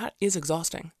everything. And that is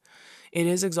exhausting. It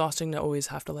is exhausting to always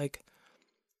have to like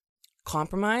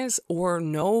compromise or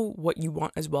know what you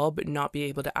want as well, but not be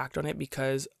able to act on it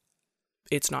because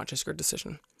it's not just your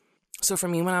decision. So for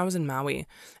me, when I was in Maui,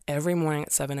 every morning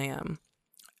at 7 a.m.,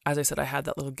 as I said, I had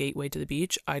that little gateway to the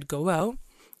beach. I'd go out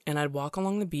and I'd walk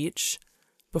along the beach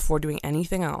before doing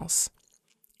anything else.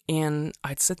 And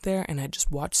I'd sit there and I'd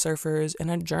just watch surfers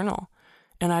and I'd journal.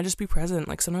 And I'd just be present.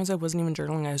 Like sometimes I wasn't even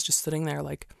journaling. I was just sitting there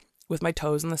like with my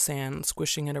toes in the sand,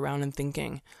 squishing it around and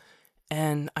thinking.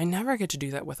 And I never get to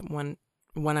do that when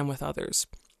I'm with others,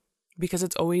 because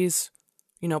it's always,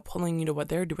 pulling you to what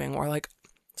they're doing, or like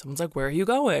someone's like, where are you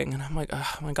going? And I'm like,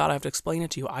 oh my God, I have to explain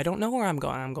it to you. I don't know where I'm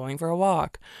going. I'm going for a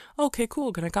walk. Okay,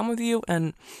 cool. Can I come with you?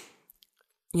 And,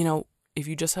 if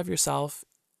you just have yourself,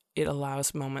 it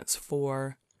allows moments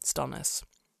for stillness.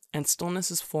 And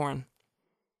stillness is foreign.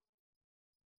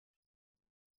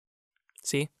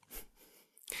 See?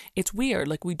 It's weird.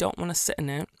 Like we don't want to sit in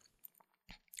it.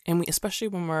 And especially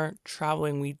when we're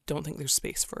traveling, we don't think there's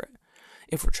space for it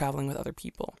if we're traveling with other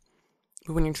people.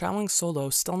 But when you're traveling solo,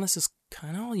 stillness is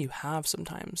kind of all you have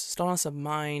sometimes. Stillness of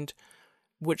mind,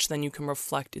 which then you can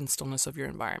reflect in stillness of your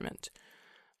environment.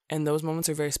 And those moments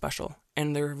are very special,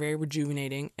 and they're very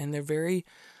rejuvenating, and they're very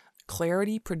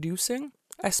clarity producing,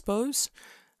 I suppose.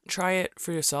 Try it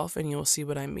for yourself and you'll see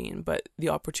what I mean. But the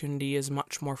opportunity is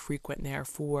much more frequent there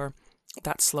for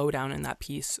that slowdown and that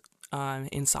peace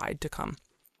inside to come.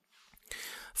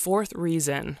 Fourth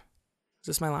reason, is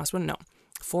this my last one? No.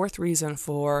 Fourth reason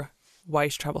for why you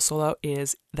should travel solo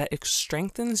is that it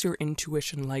strengthens your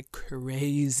intuition like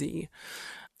crazy.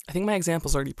 I think my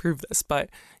examples already prove this, but,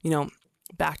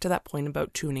 back to that point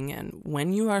about tuning in.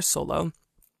 When you are solo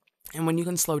and when you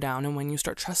can slow down and when you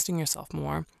start trusting yourself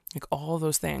more, like all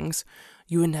those things,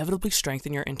 you inevitably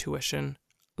strengthen your intuition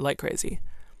like crazy.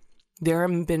 There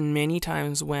have been many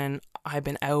times when I've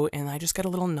been out and I just get a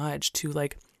little nudge to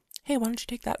like, hey, why don't you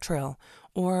take that trail?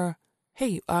 Or,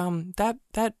 hey,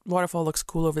 that waterfall looks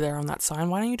cool over there on that sign.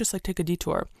 Why don't you just like take a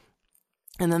detour?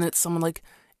 And then it's someone like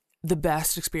the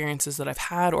best experiences that I've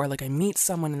had, or like I meet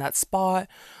someone in that spot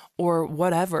or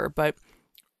whatever. But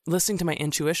listening to my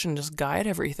intuition just guide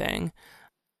everything.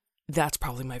 That's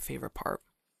probably my favorite part.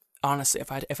 Honestly,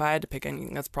 if I had to pick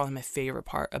anything, that's probably my favorite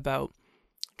part about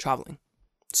traveling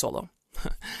solo.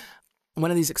 One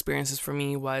of these experiences for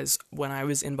me was when I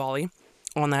was in Bali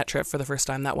on that trip for the first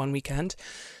time that one weekend,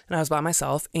 and I was by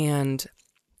myself, and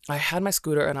I had my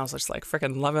scooter, and I was just like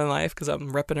freaking loving life because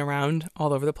I'm ripping around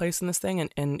all over the place in this thing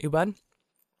in Ubud,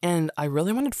 and I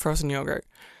really wanted frozen yogurt.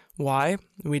 Why?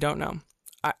 We don't know.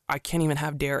 I can't even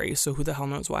have dairy, so who the hell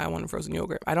knows why I wanted frozen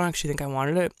yogurt? I don't actually think I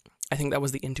wanted it. I think that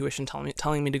was the intuition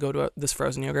telling me to go to this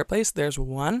frozen yogurt place. There's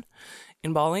one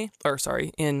in Bali,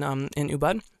 in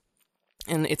Ubud,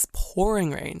 and it's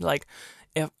pouring rain. Like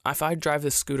if I drive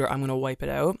this scooter, I'm gonna wipe it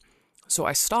out. So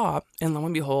I stop, and lo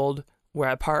and behold, where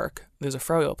I park, there's a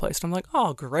froyo place. And I'm like,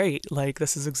 oh great, like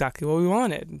this is exactly what we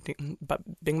wanted.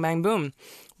 But bing bang boom,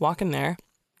 walk in there.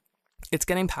 It's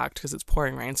getting packed because it's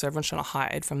pouring rain, so everyone's trying to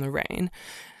hide from the rain.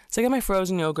 So I get my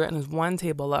frozen yogurt, and there's one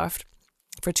table left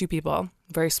for 2 people,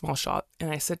 very small shop,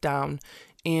 and I sit down,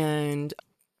 and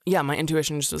yeah, my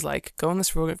intuition just was like, go in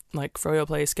this froyo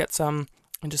place, get some,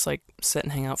 and just like sit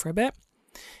and hang out for a bit.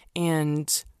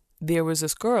 And there was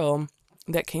this girl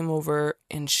that came over,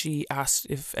 and she asked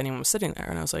if anyone was sitting there,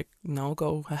 and I was like, no,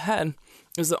 go ahead.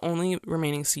 It was the only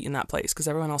remaining seat in that place because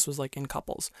everyone else was like in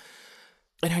couples.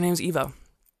 And her name's Eva,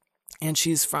 and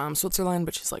she's from Switzerland,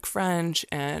 but she's like French,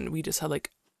 and we just had like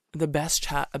the best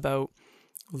chat about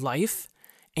life.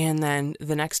 And then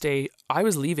the next day, I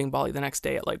was leaving Bali the next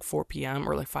day at like 4 p.m.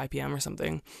 or like 5 p.m. or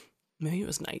something. Maybe it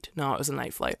was night. No, it was a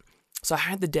night flight. So I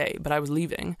had the day, but I was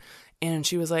leaving. And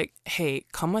she was like, hey,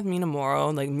 come with me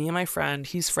tomorrow. Like me and my friend,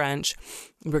 he's French.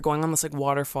 We're going on this like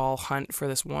waterfall hunt for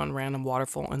this one random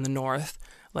waterfall in the north.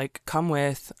 Like come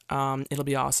with, it'll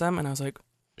be awesome. And I was like,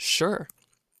 sure.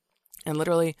 And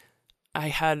literally I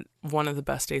had one of the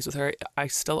best days with her. I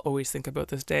still always think about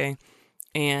this day.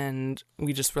 And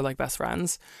we just were like best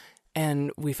friends,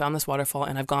 and we found this waterfall,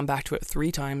 and I've gone back to it 3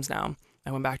 times now.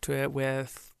 I went back to it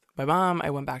with my mom. I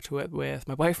went back to it with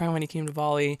my boyfriend when he came to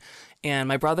Bali, and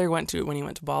my brother went to it when he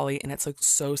went to Bali. And it's like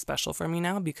so special for me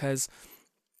now because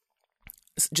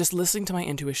just listening to my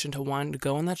intuition, to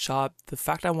go in that shop, the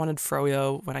fact I wanted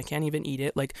froyo when I can't even eat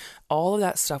it, like all of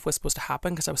that stuff was supposed to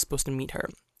happen because I was supposed to meet her.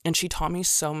 And she taught me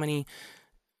so many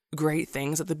great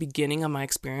things at the beginning of my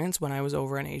experience when I was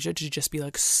over in Asia, to just be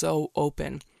like so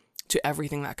open to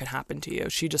everything that could happen to you.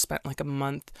 She just spent like a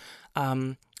month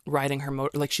riding her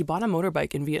motor. Like she bought a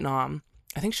motorbike in Vietnam.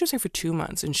 I think she was here for 2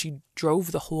 months, and she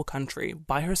drove the whole country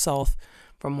by herself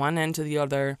from one end to the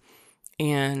other.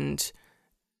 And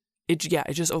it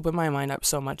just opened my mind up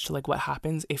so much to like what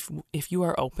happens if you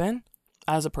are open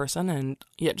as a person, and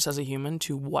yet just as a human,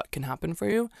 to what can happen for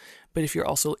you. But if you're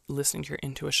also listening to your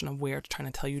intuition of where it's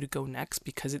trying to tell you to go next,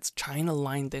 because it's trying to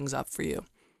line things up for you.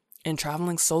 And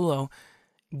traveling solo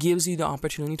gives you the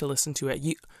opportunity to listen to it.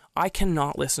 I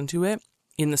cannot listen to it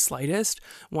in the slightest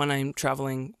when I'm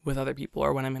traveling with other people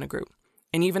or when I'm in a group.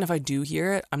 And even if I do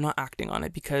hear it, I'm not acting on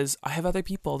it because I have other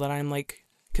people that I'm like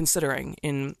considering,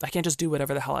 and I can't just do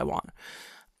whatever the hell I want.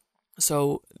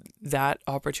 So that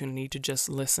opportunity to just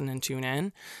listen and tune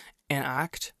in and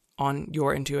act on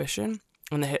your intuition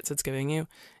and the hits it's giving you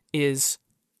is,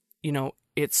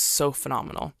 it's so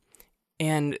phenomenal.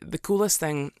 And the coolest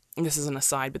thing, this is an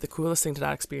aside, but the coolest thing to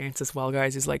that experience as well,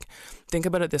 guys, is like, think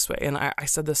about it this way. And I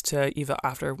said this to Eva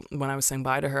after, when I was saying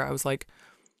bye to her, I was like,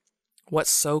 what's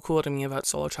so cool to me about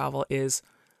solo travel is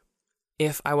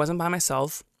if I wasn't by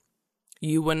myself,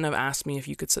 you wouldn't have asked me if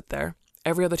you could sit there.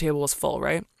 Every other table was full,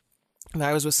 right? If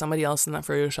I was with somebody else in that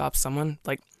froyo shop, someone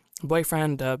like a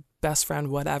boyfriend, a best friend,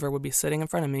 whatever, would be sitting in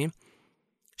front of me.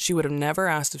 She would have never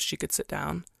asked if she could sit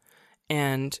down.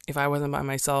 And if I wasn't by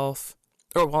myself,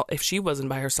 if she wasn't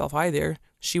by herself either,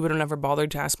 she would have never bothered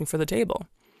to ask me for the table.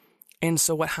 And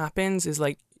so what happens is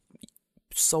like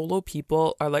solo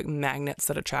people are like magnets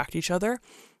that attract each other,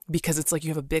 because it's like you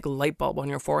have a big light bulb on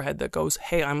your forehead that goes,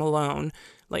 hey, I'm alone,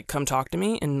 like come talk to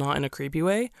me, and not in a creepy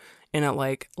way, in a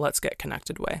like, let's get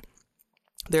connected way.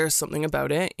 There's something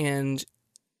about it. And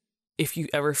if you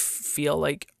ever feel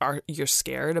like you're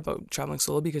scared about traveling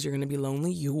solo because you're going to be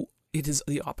lonely, it is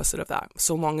the opposite of that.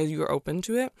 So long as you're open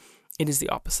to it, it is the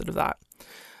opposite of that.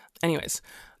 Anyways,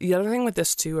 the other thing with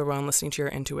this too, around listening to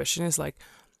your intuition, is like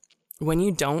when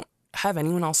you don't have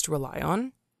anyone else to rely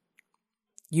on,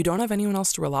 you don't have anyone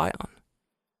else to rely on.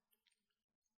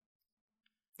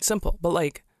 Simple. But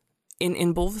like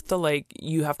in both the like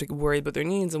you have to worry about their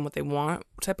needs and what they want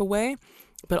type of way,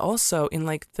 but also in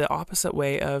like the opposite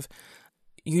way of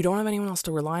you don't have anyone else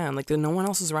to rely on. Like no one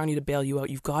else is around you to bail you out.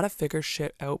 You've got to figure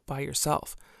shit out by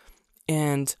yourself.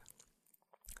 And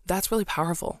that's really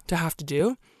powerful to have to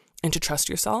do, and to trust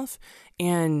yourself.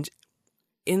 And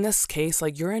in this case,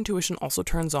 like your intuition also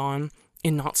turns on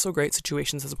in not so great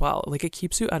situations as well. Like it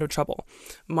keeps you out of trouble.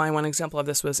 My one example of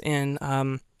this was in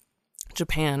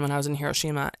Japan when I was in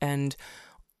Hiroshima, and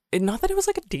not that it was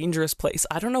like a dangerous place.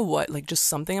 I don't know what, like just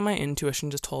something in my intuition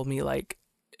just told me like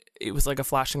it was like a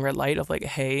flashing red light of like,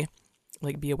 hey,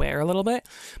 like be aware a little bit.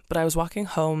 But I was walking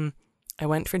home. I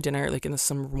went for dinner like in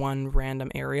some one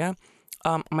random area.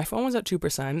 My phone was at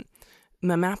 2%.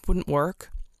 My map wouldn't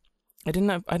work. I don't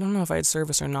know if I had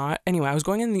service or not. Anyway, I was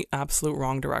going in the absolute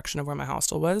wrong direction of where my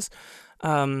hostel was.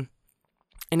 And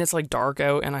it's like dark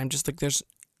out, and I'm just like,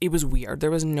 it was weird.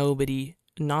 There was nobody,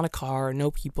 not a car,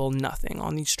 no people, nothing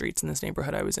on these streets in this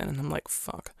neighborhood I was in. And I'm like,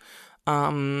 fuck.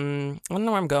 I don't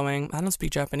know where I'm going. I don't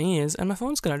speak Japanese, and my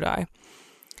phone's gonna die.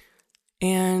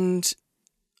 And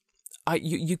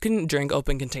you can drink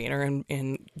open container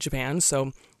in Japan,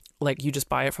 so like you just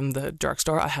buy it from the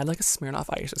drugstore. I had like a Smirnoff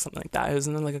Ice or something like that. It was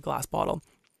in like a glass bottle.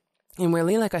 And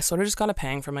really, like I sort of just got a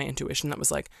pang from my intuition that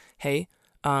was like, hey,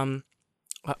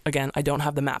 again, I don't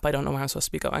have the map. I don't know where I'm supposed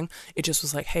to be going. It just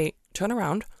was like, hey, turn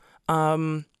around,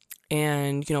 and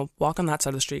walk on that side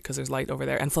of the street because there's light over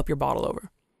there, and flip your bottle over.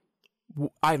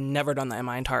 I've never done that in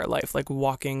my entire life, like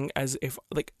walking as if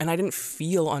like, and I didn't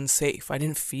feel unsafe. I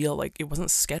didn't feel like it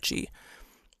wasn't sketchy.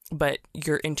 But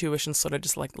your intuition sort of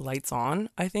just like lights on,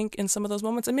 I think, in some of those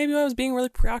moments. And maybe I was being really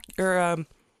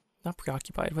not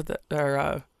preoccupied with it,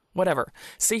 or whatever,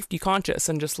 safety conscious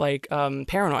and just like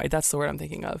paranoid. That's the word I'm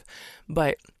thinking of.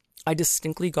 But I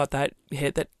distinctly got that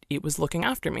hit that it was looking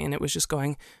after me, and it was just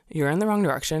going, you're in the wrong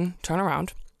direction, turn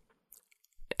around,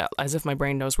 as if my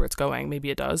brain knows where it's going. Maybe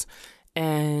it does.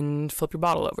 And flip your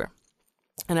bottle over.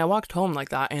 And I walked home like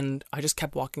that, and I just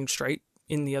kept walking straight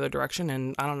in the other direction,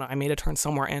 and I don't know, I made a turn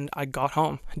somewhere and I got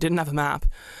home. I didn't have a map,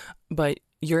 but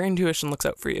your intuition looks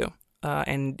out for you,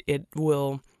 and it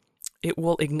will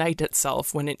ignite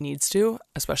itself when it needs to,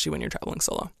 especially when you're traveling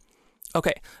solo.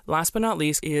 Okay, last but not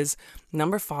least is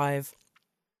number 5,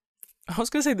 I was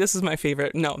going to say this is my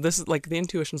favorite. No, this is like the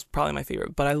intuition is probably my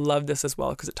favorite, but I love this as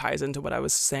well because it ties into what I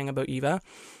was saying about Eva.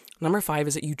 Number 5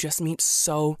 is that you just meet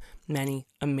so many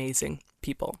amazing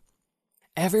people.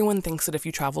 Everyone thinks that if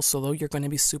you travel solo, you're going to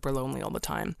be super lonely all the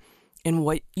time. And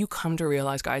what you come to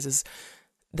realize, guys, is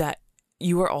that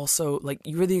you are also like,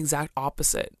 you're the exact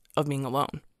opposite of being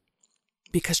alone.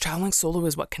 Because traveling solo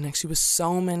is what connects you with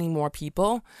so many more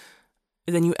people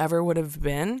than you ever would have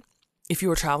been if you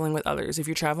were traveling with others, if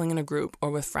you're traveling in a group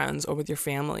or with friends or with your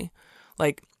family.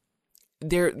 Like,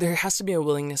 there has to be a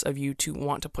willingness of you to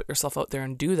want to put yourself out there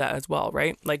and do that as well,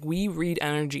 right? Like, we read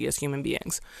energy as human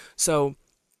beings. So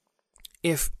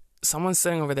if someone's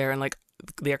sitting over there and like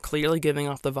they're clearly giving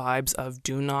off the vibes of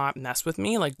do not mess with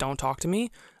me, like don't talk to me,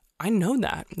 I know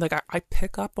that. Like I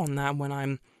pick up on that when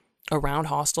I'm around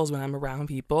hostels, when I'm around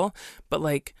people. But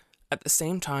like at the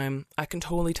same time, I can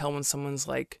totally tell when someone's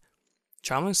like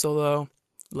traveling solo,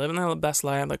 living their best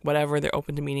life, like whatever, they're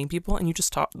open to meeting people, and you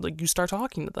just talk, like you start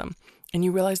talking to them and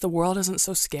you realize the world isn't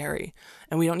so scary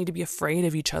and we don't need to be afraid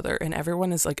of each other, and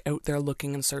everyone is like out there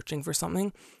looking and searching for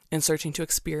something and searching to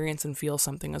experience and feel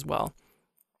something as well.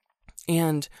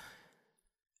 And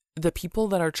the people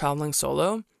that are traveling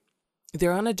solo,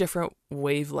 they're on a different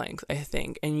wavelength, I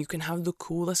think, and you can have the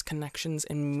coolest connections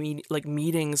and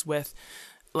meetings with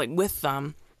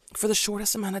them for the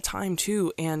shortest amount of time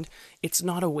too, and it's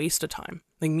not a waste of time.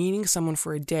 Like meeting someone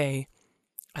for a day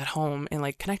at home and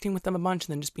like connecting with them a bunch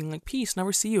and then just being like, peace,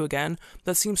 never see you again.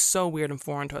 That seems so weird and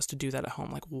foreign to us to do that at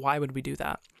home. Like, why would we do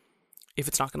that if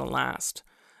it's not going to last?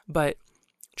 But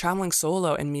traveling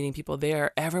solo and meeting people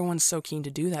there, everyone's so keen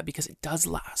to do that because it does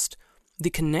last. The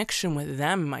connection with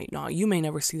them might not. You may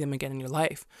never see them again in your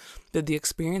life, but the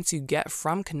experience you get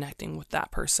from connecting with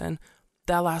that person,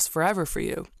 that lasts forever for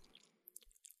you.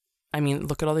 I mean,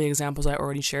 look at all the examples I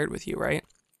already shared with you, right?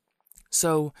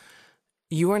 So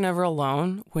you are never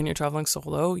alone when you're traveling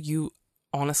solo. You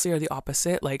honestly are the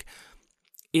opposite. Like,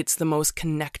 it's the most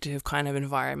connective kind of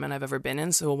environment I've ever been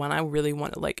in. So when I really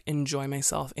want to like enjoy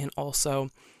myself and also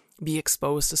be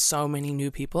exposed to so many new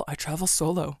people, I travel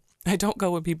solo. I don't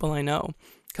go with people I know,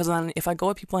 because then if I go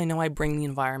with people I know, I bring the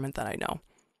environment that I know,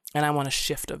 and I want a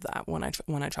shift of that when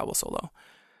I travel solo.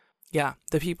 Yeah,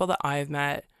 the people that I've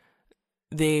met,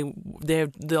 they'll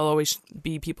always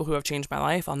be people who have changed my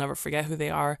life. I'll never forget who they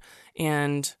are,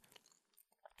 and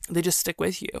they just stick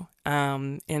with you.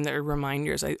 And they're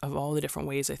reminders of all the different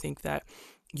ways I think that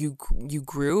you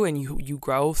grew and you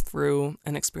grow through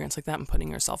an experience like that and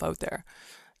putting yourself out there.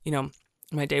 You know,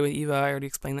 my day with Eva, I already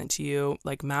explained that to you.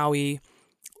 Like Maui,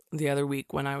 the other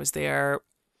week when I was there,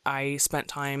 I spent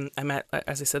time, I met,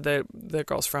 as I said, the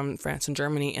girls from France and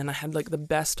Germany, and I had like the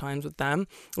best times with them.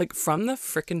 Like from the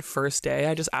freaking first day,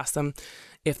 I just asked them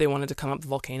if they wanted to come up the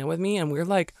volcano with me, and we're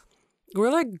like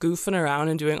goofing around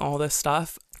and doing all this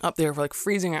stuff up there for like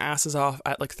freezing our asses off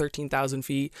at like 13,000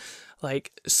 feet.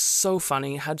 Like so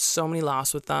funny, had so many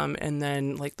laughs with them. And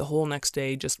then like the whole next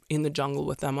day just in the jungle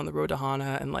with them on the road to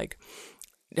Hana, and like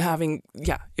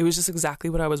it was just exactly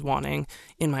what I was wanting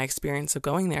in my experience of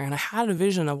going there. And I had a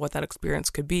vision of what that experience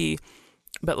could be,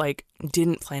 but like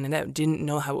didn't plan it out, didn't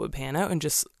know how it would pan out, and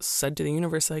just said to the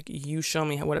universe, like, you show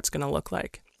me what it's going to look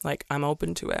like. Like, I'm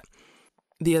open to it.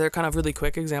 The other kind of really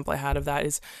quick example I had of that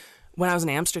is when I was in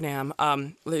Amsterdam.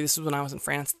 This was when I was in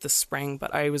France this spring,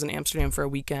 but I was in Amsterdam for a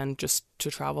weekend just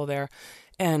to travel there,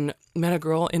 and met a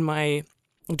girl in my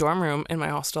dorm room in my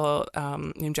hostel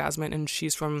named Jasmine, and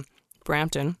she's from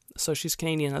Brampton, so she's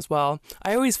Canadian as well.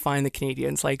 I always find the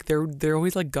Canadians, like, they're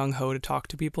always like gung-ho to talk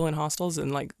to people in hostels,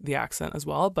 and like the accent as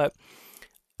well. But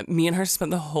me and her spent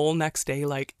the whole next day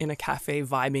like in a cafe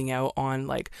vibing out on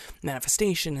like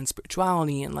manifestation and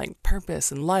spirituality and like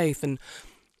purpose and life, and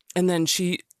then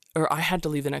I had to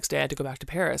leave the next day. I had to go back to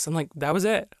Paris, and like that was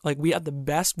it. Like, we had the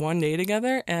best one day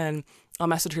together, and I'll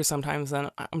message her sometimes,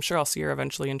 and I'm sure I'll see her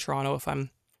eventually in Toronto if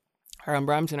I'm or in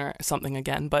Brampton or something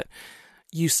again. But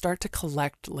you start to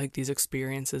collect like these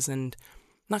experiences, and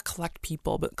not collect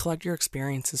people, but collect your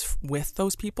experiences with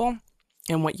those people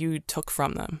and what you took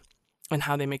from them and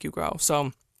how they make you grow.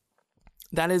 So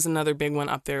that is another big one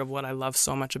up there of what I love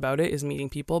so much about it, is meeting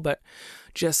people. But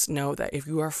just know that if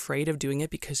you are afraid of doing it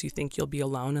because you think you'll be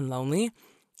alone and lonely,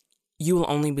 you will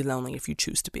only be lonely if you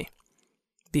choose to be.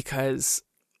 Because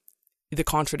the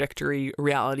contradictory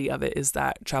reality of it is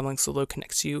that traveling solo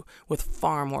connects you with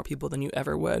far more people than you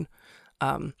ever would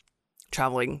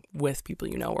traveling with people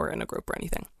you know or in a group or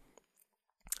anything.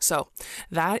 So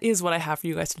that is what I have for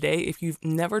you guys today. If you've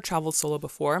never traveled solo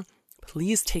before,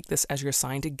 please take this as your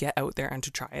sign to get out there and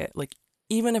to try it. Like,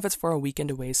 even if it's for a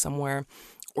weekend away somewhere,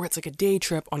 or it's like a day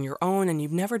trip on your own and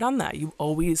you've never done that, you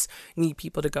always need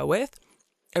people to go with.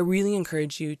 I really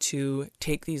encourage you to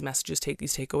take these messages, take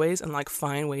these takeaways, and like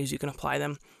find ways you can apply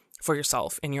them for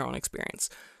yourself in your own experience.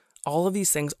 All of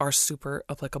these things are super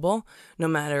applicable, no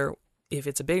matter if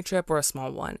it's a big trip or a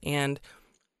small one. And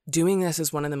doing this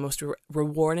is one of the most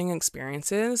rewarding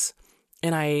experiences.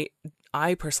 And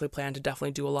I personally plan to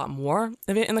definitely do a lot more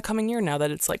of it in the coming year now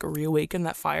that it's like reawakened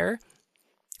that fire.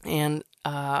 And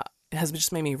it has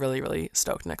just made me really, really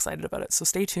stoked and excited about it. So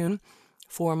stay tuned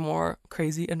for more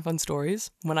crazy and fun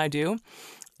stories when I do.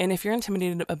 And if you're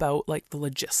intimidated about like the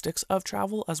logistics of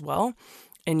travel as well,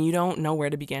 and you don't know where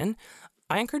to begin,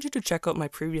 I encourage you to check out my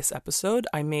previous episode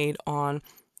I made on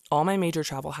all my major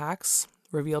travel hacks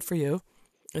revealed for you,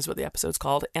 is what the episode's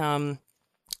called.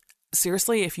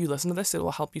 Seriously, if you listen to this, it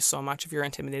will help you so much if you're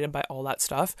intimidated by all that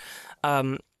stuff.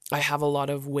 I have a lot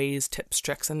of ways, tips,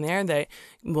 tricks in there that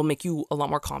will make you a lot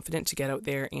more confident to get out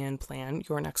there and plan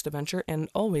your next adventure. And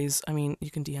always, I mean,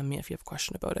 you can DM me if you have a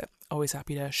question about it. Always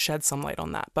happy to shed some light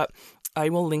on that. But I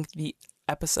will link the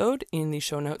episode in the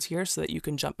show notes here so that you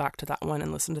can jump back to that one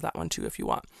and listen to that one too if you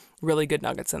want. Really good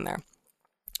nuggets in there.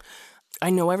 I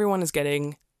know everyone is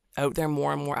getting out there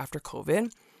more and more after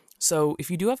COVID. So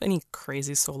if you do have any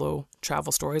crazy solo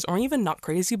travel stories, or even not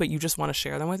crazy, but you just want to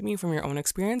share them with me from your own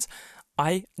experience,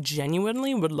 I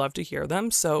genuinely would love to hear them.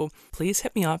 So please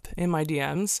hit me up in my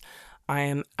DMs. I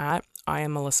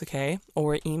am Melissa K,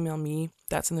 or email me.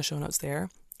 That's in the show notes there.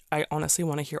 I honestly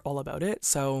want to hear all about it.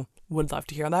 So would love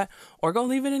to hear that, or go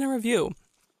leave it in a review.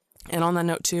 And on that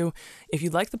note too, if you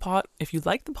like the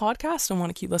podcast and want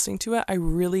to keep listening to it, I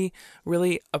really,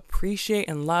 really appreciate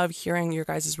and love hearing your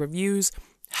guys' reviews.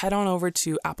 Head on over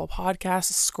to Apple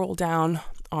Podcasts, scroll down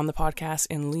on the podcast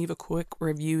and leave a quick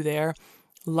review there.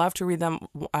 Love to read them.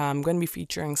 I'm going to be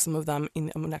featuring some of them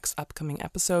in the next upcoming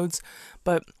episodes,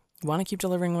 but want to keep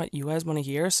delivering what you guys want to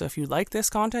hear. So if you like this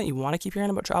content, you want to keep hearing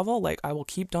about travel, like I will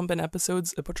keep dumping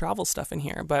episodes about travel stuff in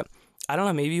here. But I don't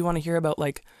know, maybe you want to hear about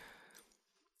like,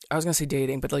 I was going to say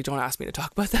dating, but like don't ask me to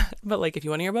talk about that. But like if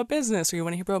you want to hear about business, or you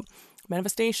want to hear about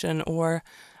manifestation, or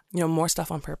more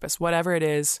stuff on purpose, whatever it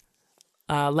is,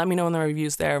 let me know in the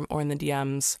reviews there or in the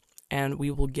DMs, and we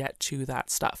will get to that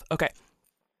stuff. Okay,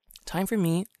 time for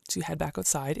me to head back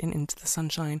outside and into the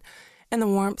sunshine and the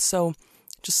warmth. So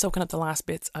just soaking up the last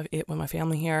bits of it with my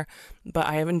family here. But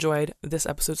I have enjoyed this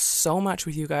episode so much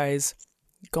with you guys.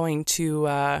 Going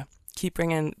to keep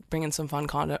bringing some fun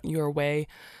content your way.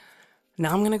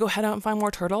 Now I'm going to go head out and find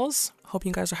more turtles. Hope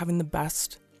you guys are having the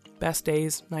best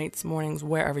days, nights, mornings,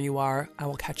 wherever you are. I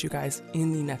will catch you guys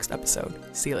in the next episode.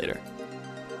 See you later.